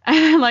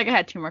 And like I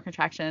had 2 more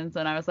contractions,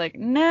 and I was like,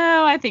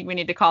 no, I think we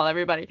need to call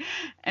everybody.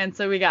 And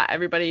so we got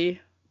everybody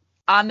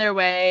on their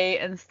way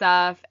and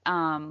stuff.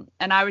 And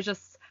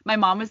my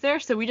mom was there,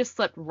 so we just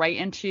slipped right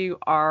into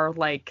our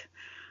like,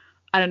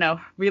 I don't know,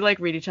 we like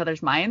read each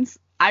other's minds.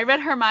 I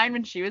read her mind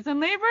when she was in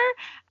labor,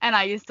 and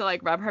I used to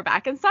like rub her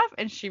back and stuff,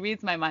 and she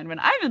reads my mind when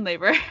I'm in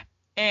labor.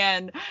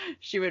 And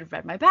she would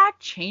read my back,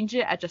 change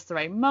it at just the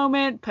right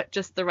moment, put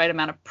just the right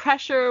amount of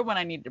pressure when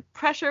I needed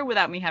pressure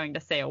without me having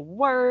to say a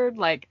word.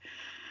 Like,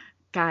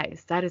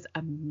 guys, that is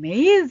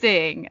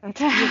amazing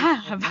to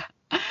have.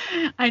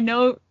 I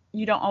know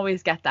you don't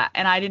always get that,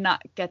 and I did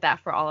not get that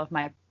for all of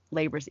my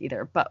labors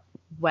either, but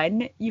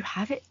when you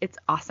have it, it's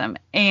awesome.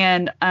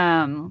 And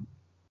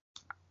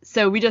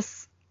so we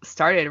just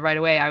started right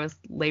away. I was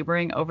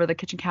laboring over the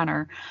kitchen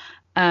counter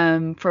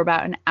for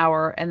about an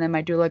hour, and then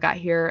my doula got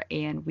here,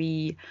 and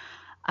we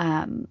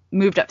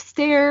moved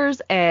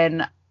upstairs,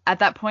 and at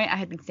that point I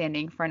had been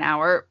standing for an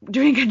hour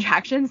doing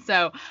contractions,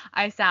 so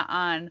I sat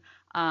on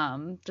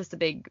just a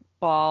big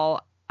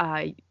ball,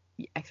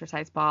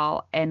 exercise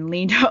ball, and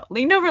leaned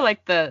over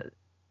like the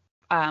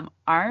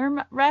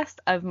arm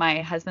rest of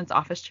my husband's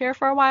office chair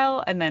for a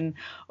while, and then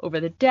over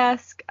the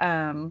desk,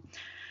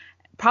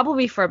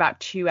 probably for about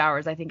 2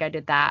 hours. I think I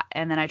did that,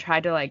 and then I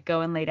tried to like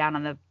go and lay down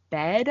on the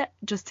bed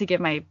just to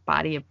give my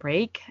body a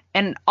break.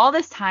 And all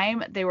this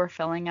time they were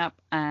filling up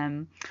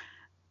a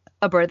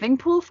birthing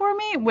pool for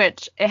me,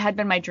 which it had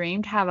been my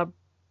dream to have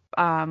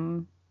a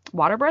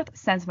water birth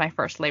since my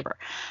first labor,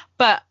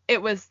 but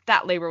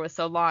that labor was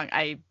so long.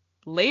 I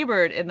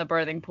labored in the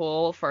birthing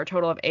pool for a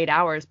total of 8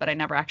 hours, but I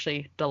never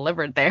actually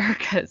delivered there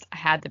because I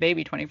had the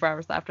baby 24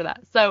 hours after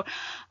that. So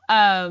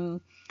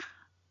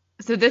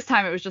this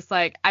time it was just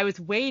like I was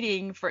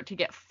waiting for it to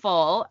get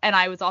full, and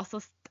I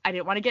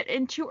didn't want to get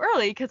in too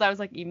early because I was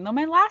like, even though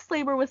my last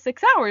labor was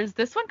 6 hours,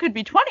 this one could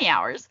be 20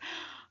 hours.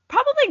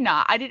 Probably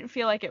not. I didn't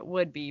feel like it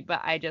would be,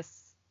 but I just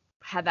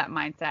had that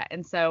mindset.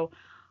 And so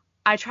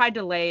I tried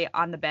to lay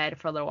on the bed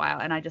for a little while,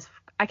 and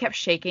I kept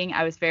shaking.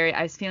 I was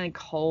feeling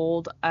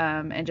cold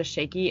and just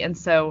shaky. And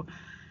so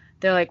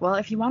they're like, well,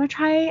 if you want to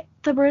try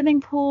the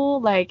birthing pool,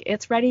 like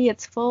it's ready,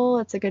 it's full,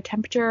 it's a good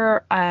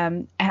temperature.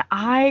 And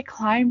I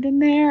climbed in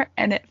there,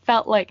 and it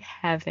felt like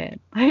heaven.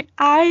 Like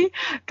I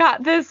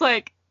got this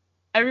like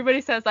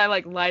everybody says I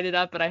like lighted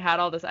up and I had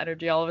all this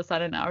energy all of a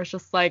sudden. I was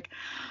just like,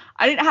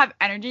 I didn't have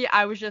energy.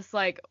 I was just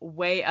like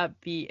way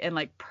upbeat and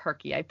like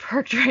perky. I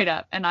perked right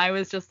up and I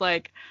was just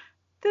like,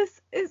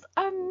 this is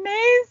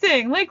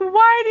amazing. Like,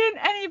 why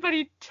didn't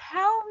anybody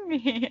tell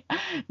me?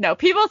 No,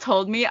 people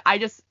told me.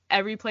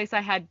 Every place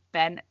I had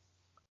been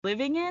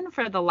living in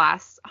for the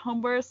last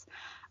home births,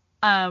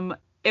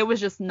 it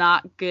was just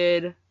not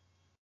good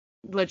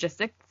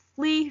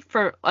logistically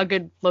for a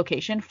good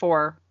location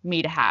for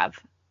me to have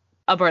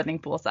a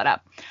birthing pool set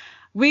up.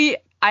 I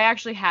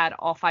actually had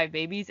all 5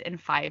 babies in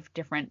 5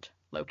 different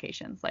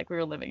locations. Like we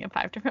were living in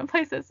 5 different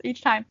places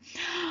each time.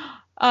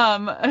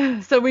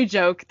 So we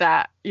joke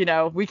that,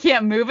 we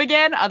can't move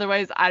again.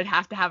 Otherwise I'd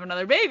have to have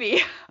another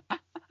baby.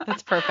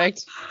 That's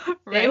perfect.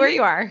 Right? Stay where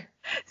you are.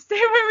 Stay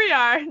where we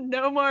are.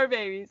 No more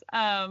babies.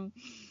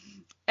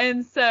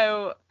 And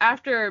so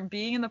after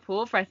being in the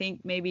pool for I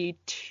think maybe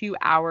 2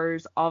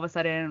 hours, all of a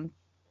sudden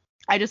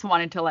I just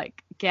wanted to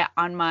like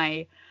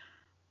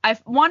I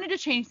wanted to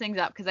change things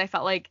up because I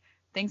felt like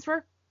things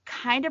were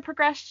kind of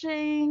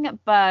progressing,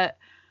 but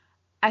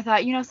I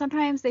thought,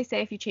 sometimes they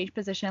say if you change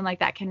position, like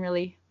that can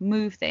really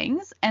move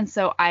things. And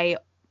so I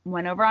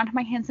went over onto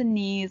my hands and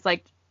knees,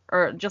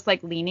 or just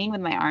like leaning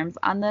with my arms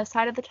on the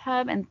side of the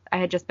tub. And I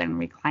had just been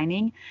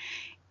reclining.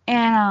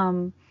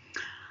 And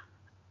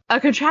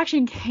a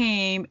contraction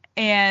came.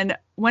 And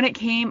when it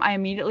came, I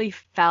immediately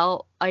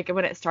felt like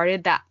when it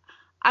started that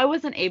I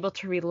wasn't able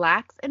to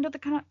relax into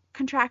the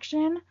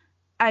contraction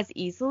as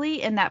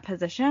easily in that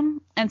position.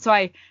 And so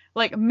I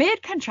like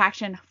mid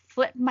contraction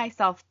flipped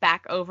myself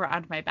back over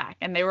onto my back,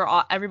 and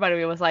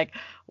everybody was like,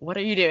 what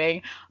are you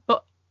doing?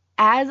 But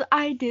as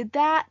I did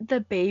that,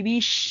 the baby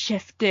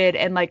shifted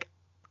and like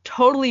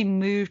totally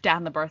moved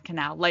down the birth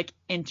canal, like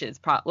inches,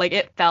 like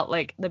it felt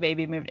like the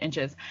baby moved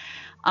inches.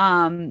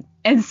 And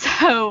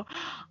so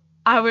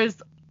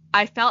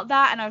I felt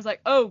that and I was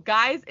like, oh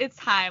guys, it's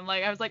time.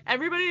 Like I was like,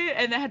 everybody,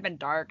 and it had been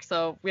dark,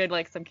 so we had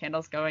like some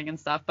candles going and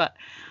stuff, but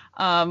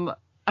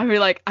I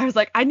was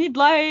like, I need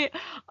light.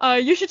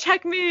 You should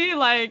check me.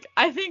 Like,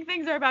 I think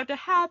things are about to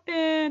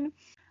happen.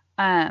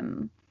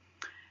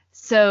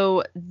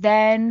 So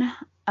then,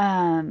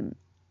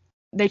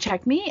 they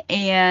checked me,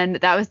 and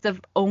that was the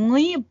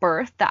only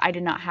birth that I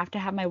did not have to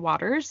have my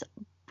waters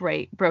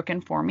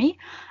broken for me.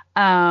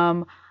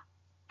 I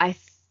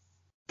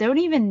don't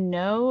even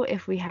know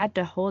if we had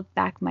to hold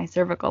back my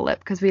cervical lip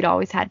because we'd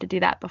always had to do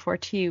that before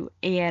too.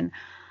 And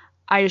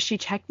she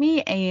checked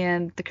me,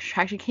 and the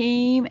contraction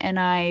came, and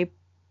I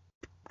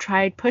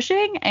tried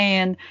pushing,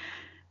 and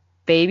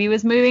baby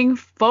was moving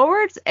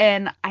forwards,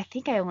 and I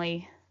think I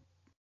only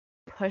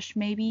pushed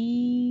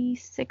maybe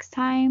 6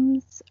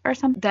 times or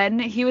something. Then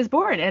he was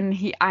born, and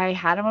I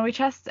had him on my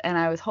chest, and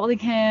I was holding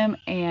him,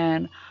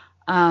 and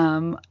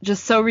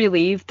just so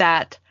relieved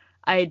that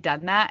I had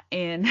done that.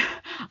 And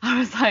I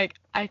was like,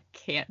 I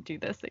can't do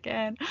this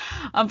again.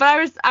 But I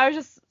was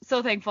just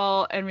so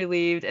thankful and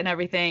relieved and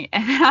everything.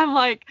 And then I'm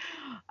like,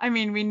 I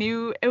mean, we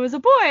knew it was a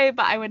boy,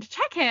 but I went to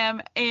check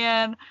him,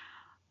 and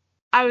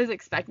I was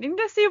expecting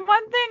to see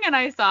one thing, and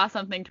I saw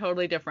something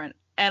totally different.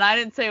 And I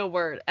didn't say a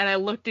word. And I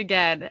looked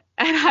again,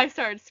 and I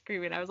started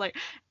screaming. I was like,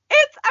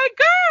 it's a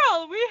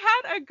girl! We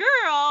had a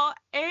girl!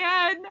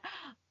 And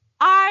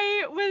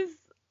I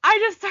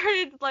just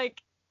started,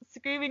 like,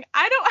 screaming,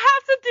 I don't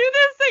have to do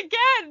this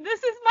again!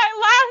 This is my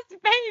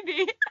last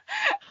baby!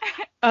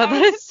 Oh,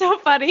 that is so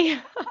funny. I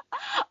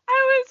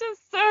was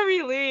just so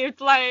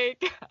relieved.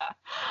 Like,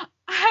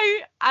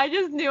 I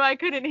just knew I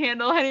couldn't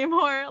handle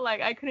anymore.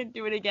 Like, I couldn't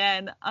do it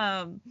again.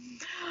 But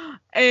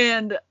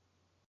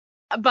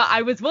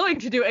I was willing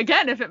to do it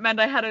again if it meant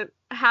I had to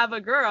have a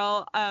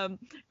girl. Of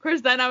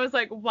course, then I was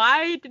like,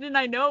 why didn't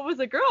I know it was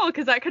a girl?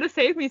 Because that could have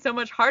saved me so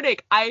much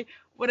heartache.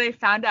 When I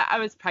found out I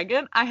was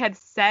pregnant, I had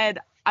said,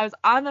 I was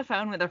on the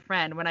phone with a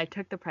friend when I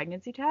took the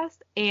pregnancy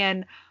test,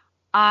 and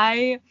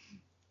I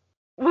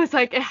was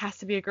like, it has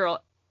to be a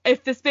girl.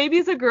 If this baby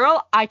is a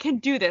girl, I can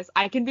do this.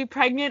 I can be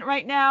pregnant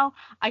right now.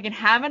 I can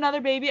have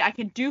another baby. I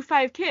can do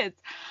 5 kids.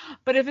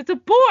 But if it's a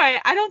boy,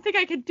 I don't think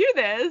I can do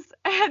this.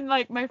 And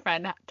like my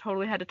friend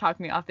totally had to talk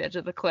me off the edge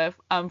of the cliff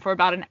for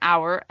about an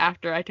hour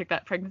after I took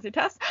that pregnancy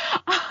test.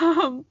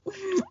 So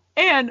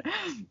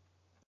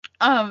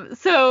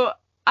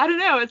I don't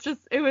know.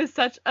 It was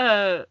such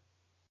a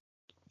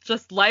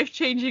just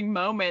life-changing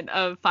moment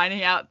of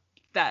finding out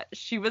that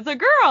she was a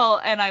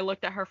girl. And I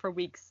looked at her for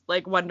weeks,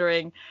 like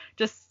wondering,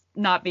 just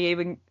not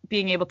being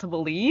able to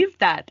believe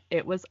that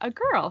it was a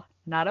girl,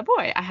 not a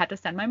boy. I had to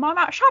send my mom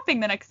out shopping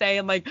the next day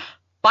and like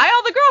buy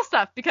all the girl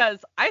stuff because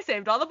I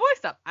saved all the boy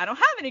stuff. I don't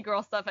have any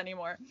girl stuff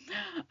anymore.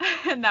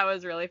 And that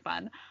was really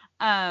fun.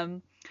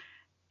 And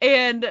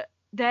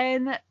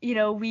then,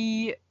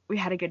 we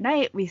had a good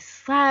night. We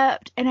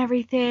slept and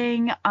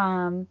everything.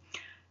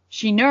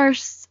 She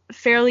nursed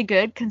fairly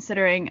good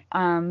considering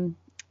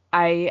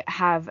I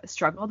have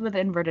struggled with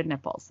inverted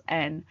nipples.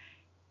 And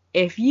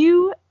if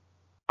you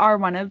are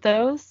one of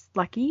those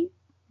lucky,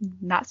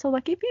 not so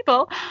lucky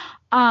people,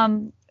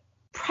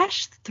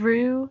 press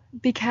through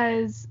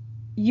because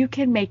you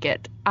can make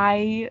it.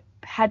 I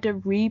had to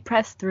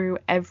repress through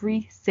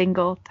every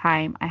single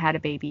time I had a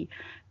baby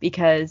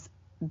because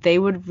they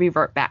would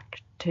revert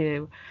back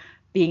to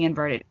being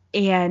inverted.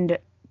 And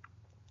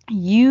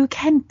you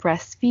can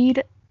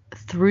breastfeed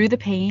through the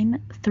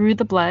pain, through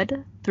the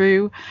blood,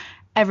 through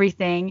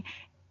everything.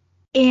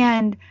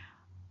 And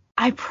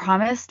I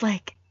promise,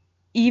 like,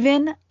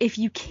 even if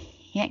you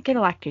can't get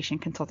a lactation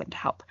consultant to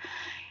help,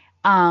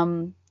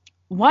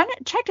 one,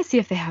 check to see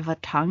if they have a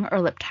tongue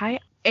or lip tie.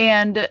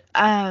 And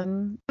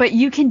but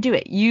you can do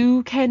it.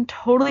 You can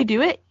totally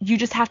do it. You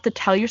just have to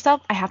tell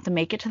yourself, I have to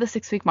make it to the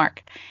 6-week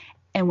mark.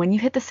 And when you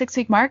hit the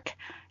 6-week mark,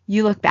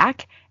 you look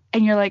back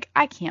and you're like,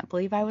 I can't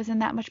believe I was in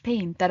that much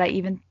pain that I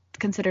even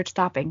considered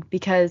stopping,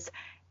 because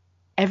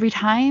every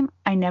time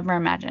I never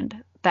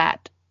imagined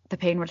that the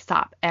pain would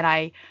stop. And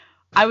I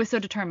was so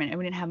determined, and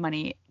we didn't have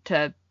money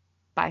to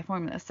buy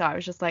formula. So I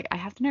was just like, I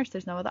have to nurse.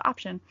 There's no other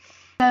option.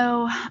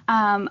 So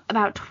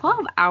about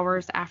 12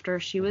 hours after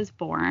she was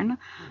born,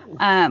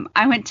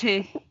 I went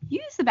to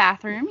use the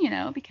bathroom,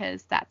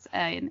 because that's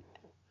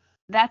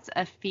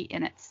a feat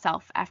in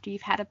itself after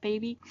you've had a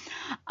baby.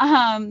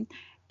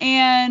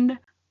 And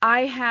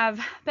I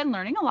have been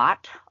learning a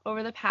lot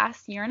over the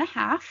past year and a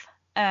half.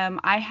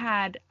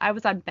 I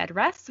was on bed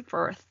rest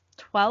for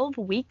 12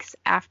 weeks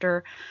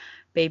after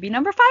baby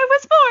number 5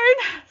 was born.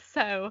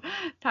 So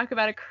talk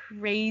about a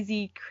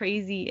crazy,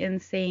 crazy,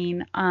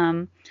 insane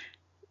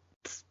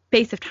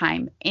space of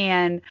time.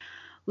 And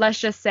let's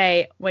just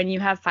say when you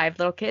have 5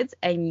 little kids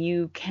and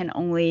you can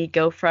only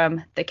go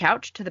from the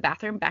couch to the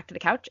bathroom, back to the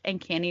couch, and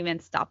can't even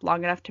stop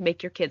long enough to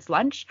make your kids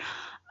lunch,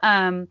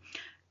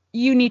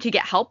 you need to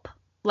get help,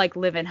 like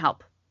live-in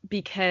help,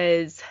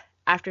 because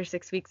after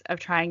 6 weeks of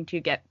trying to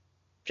get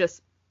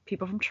just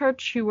people from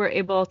church who were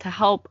able to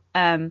help,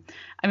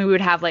 we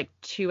would have like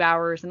 2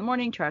 hours in the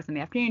morning, 2 hours in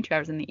the afternoon, 2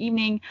 hours in the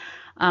evening,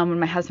 when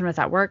my husband was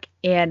at work.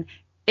 And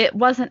it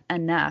wasn't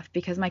enough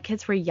because my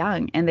kids were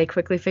young and they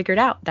quickly figured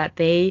out that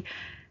they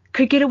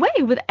could get away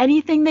with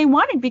anything they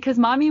wanted because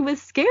mommy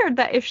was scared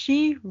that if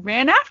she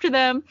ran after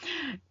them,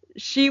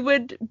 she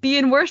would be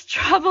in worse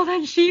trouble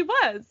than she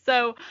was.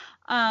 So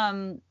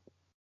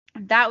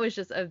that was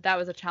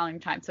a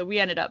challenging time. So we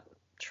ended up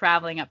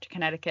traveling up to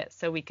Connecticut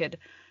so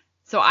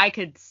I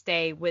could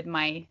stay with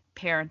my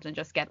parents and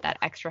just get that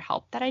extra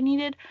help that I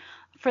needed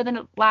for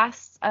the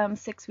last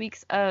 6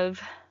 weeks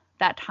of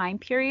that time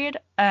period.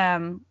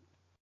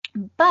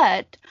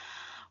 But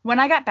when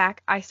I got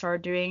back, I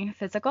started doing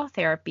physical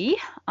therapy.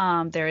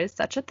 There is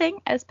such a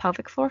thing as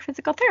pelvic floor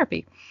physical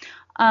therapy.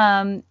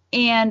 And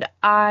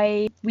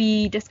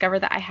we discovered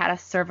that I had a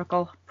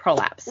cervical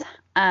prolapse.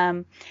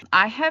 I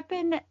have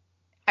been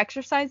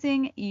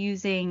exercising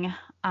using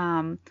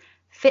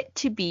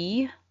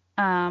Fit2Be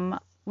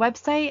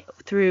website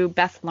through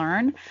Beth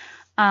Learn.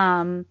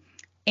 And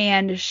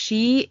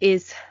she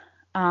is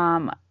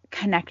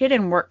connected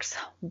and works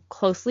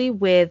closely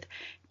with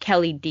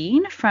Kelly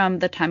Dean from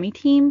the Tummy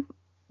Team.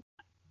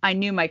 I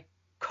knew my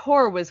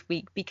core was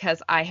weak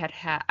because I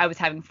was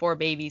having 4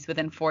 babies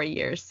within 4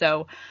 years.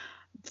 So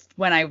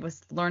when I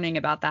was learning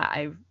about that,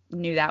 I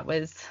knew that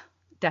was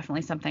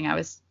definitely something I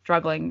was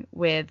struggling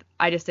with.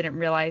 I just didn't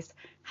realize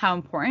how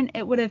important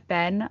it would have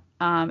been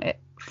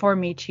for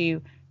me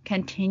to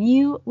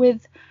continue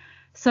with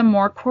some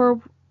more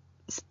core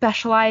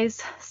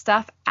specialized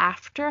stuff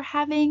after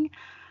having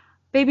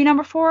baby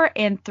number 4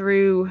 and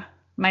through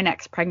my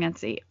next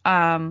pregnancy,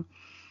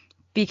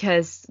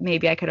 because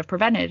maybe I could have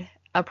prevented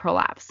a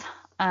prolapse.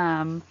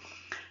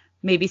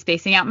 Maybe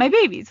spacing out my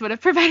babies would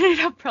have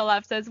prevented a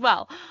prolapse as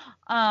well.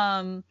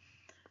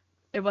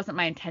 It wasn't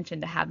my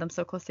intention to have them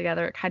so close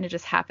together. It kind of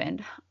just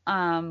happened.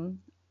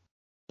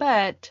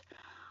 But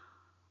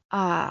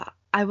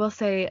I will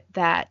say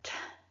that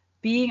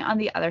being on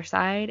the other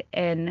side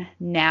and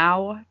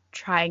now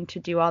trying to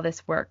do all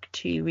this work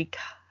to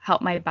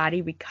help my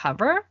body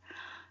recover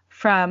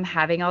from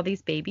having all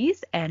these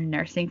babies and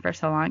nursing for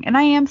so long. And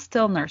I am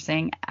still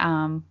nursing.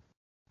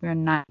 We're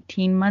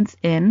 19 months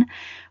in,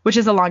 which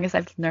is the longest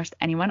I've nursed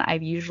anyone.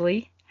 I've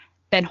usually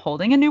been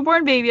holding a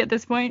newborn baby at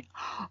this point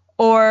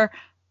or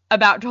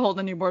about to hold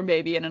a newborn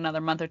baby in another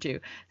month or 2.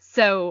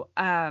 So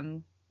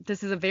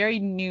this is a very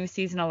new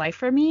season of life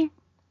for me.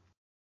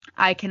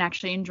 I can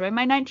actually enjoy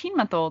my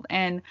 19-month-old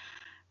and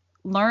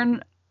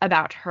learn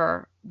about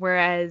her,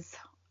 whereas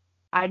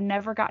I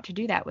never got to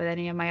do that with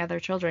any of my other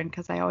children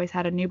because I always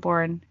had a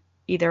newborn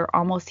either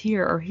almost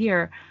here or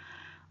here.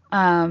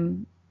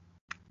 And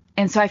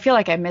so I feel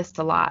like I missed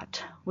a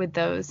lot with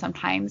those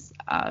sometimes,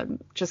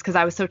 just because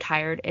I was so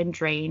tired and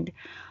drained.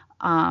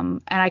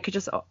 And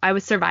I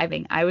was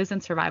surviving. I was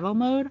in survival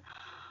mode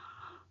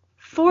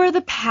for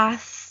the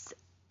past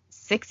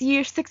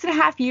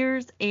 6.5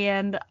 years,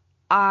 and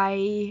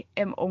I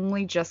am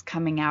only just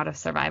coming out of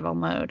survival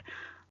mode.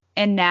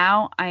 And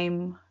now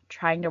I'm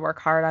trying to work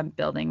hard on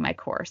building my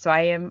core. So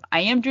I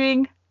am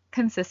doing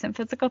consistent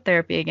physical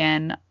therapy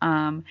again.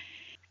 Right.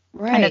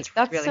 And it's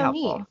That's really so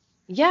helpful. neat.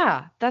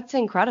 Yeah, that's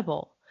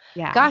incredible.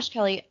 Yeah. Gosh,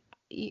 Kelly,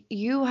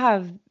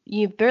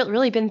 you've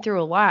really been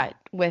through a lot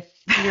with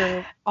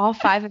all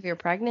 5 of your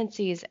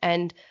pregnancies,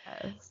 and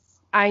Yes.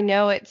 I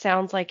know it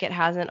sounds like it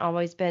hasn't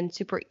always been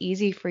super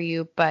easy for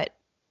you, but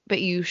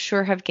you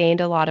sure have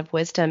gained a lot of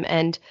wisdom.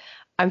 And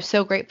I'm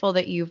so grateful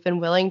that you've been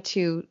willing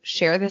to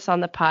share this on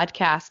the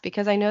podcast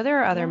because I know there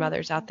are other Yeah.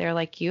 mothers out there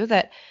like you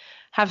that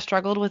have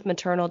struggled with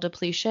maternal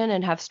depletion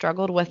and have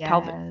struggled with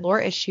pelvic floor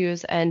Yes.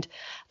 issues. And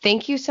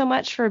thank you so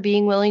much for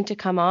being willing to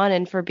come on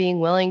and for being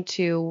willing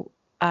to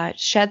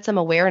shed some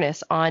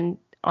awareness on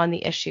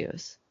the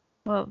issues.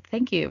 Well,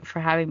 thank you for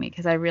having me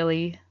because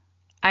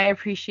I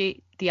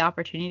appreciate the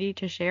opportunity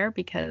to share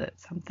because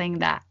it's something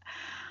that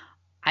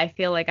I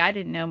feel like I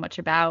didn't know much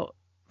about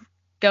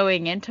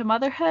going into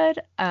motherhood.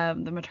 The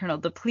maternal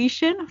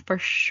depletion for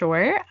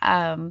sure.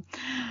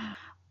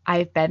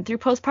 I've been through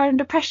postpartum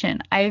depression.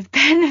 I've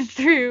been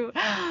through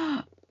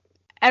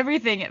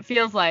everything it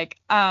feels like.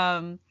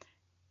 And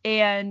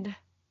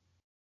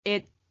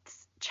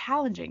it's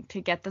challenging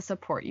to get the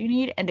support you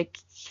need and to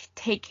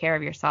take care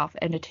of yourself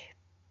and to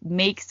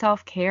make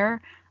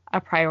self-care a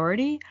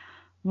priority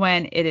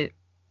when it is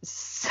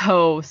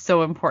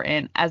so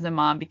important as a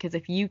mom, because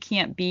if you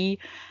can't be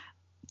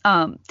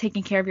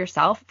taking care of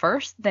yourself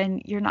first,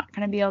 then you're not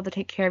going to be able to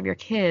take care of your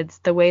kids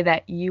the way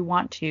that you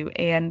want to.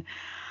 And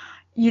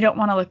you don't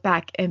want to look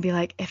back and be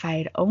like, if I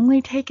had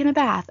only taken a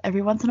bath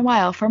every once in a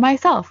while for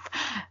myself,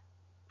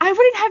 I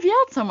wouldn't have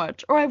yelled so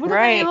much, or I would have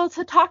been Right. able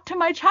to talk to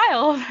my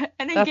child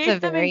and That's a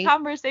engage them in very,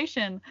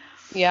 conversation.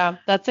 yeah,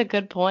 that's a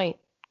good point.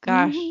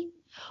 Gosh. Hmm.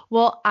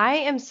 Well, I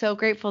am so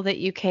grateful that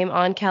you came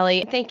on,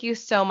 Kelly. Thank you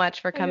so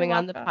much for Oh, you're coming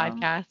on the welcome.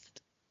 podcast.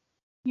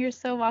 You're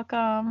so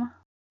welcome.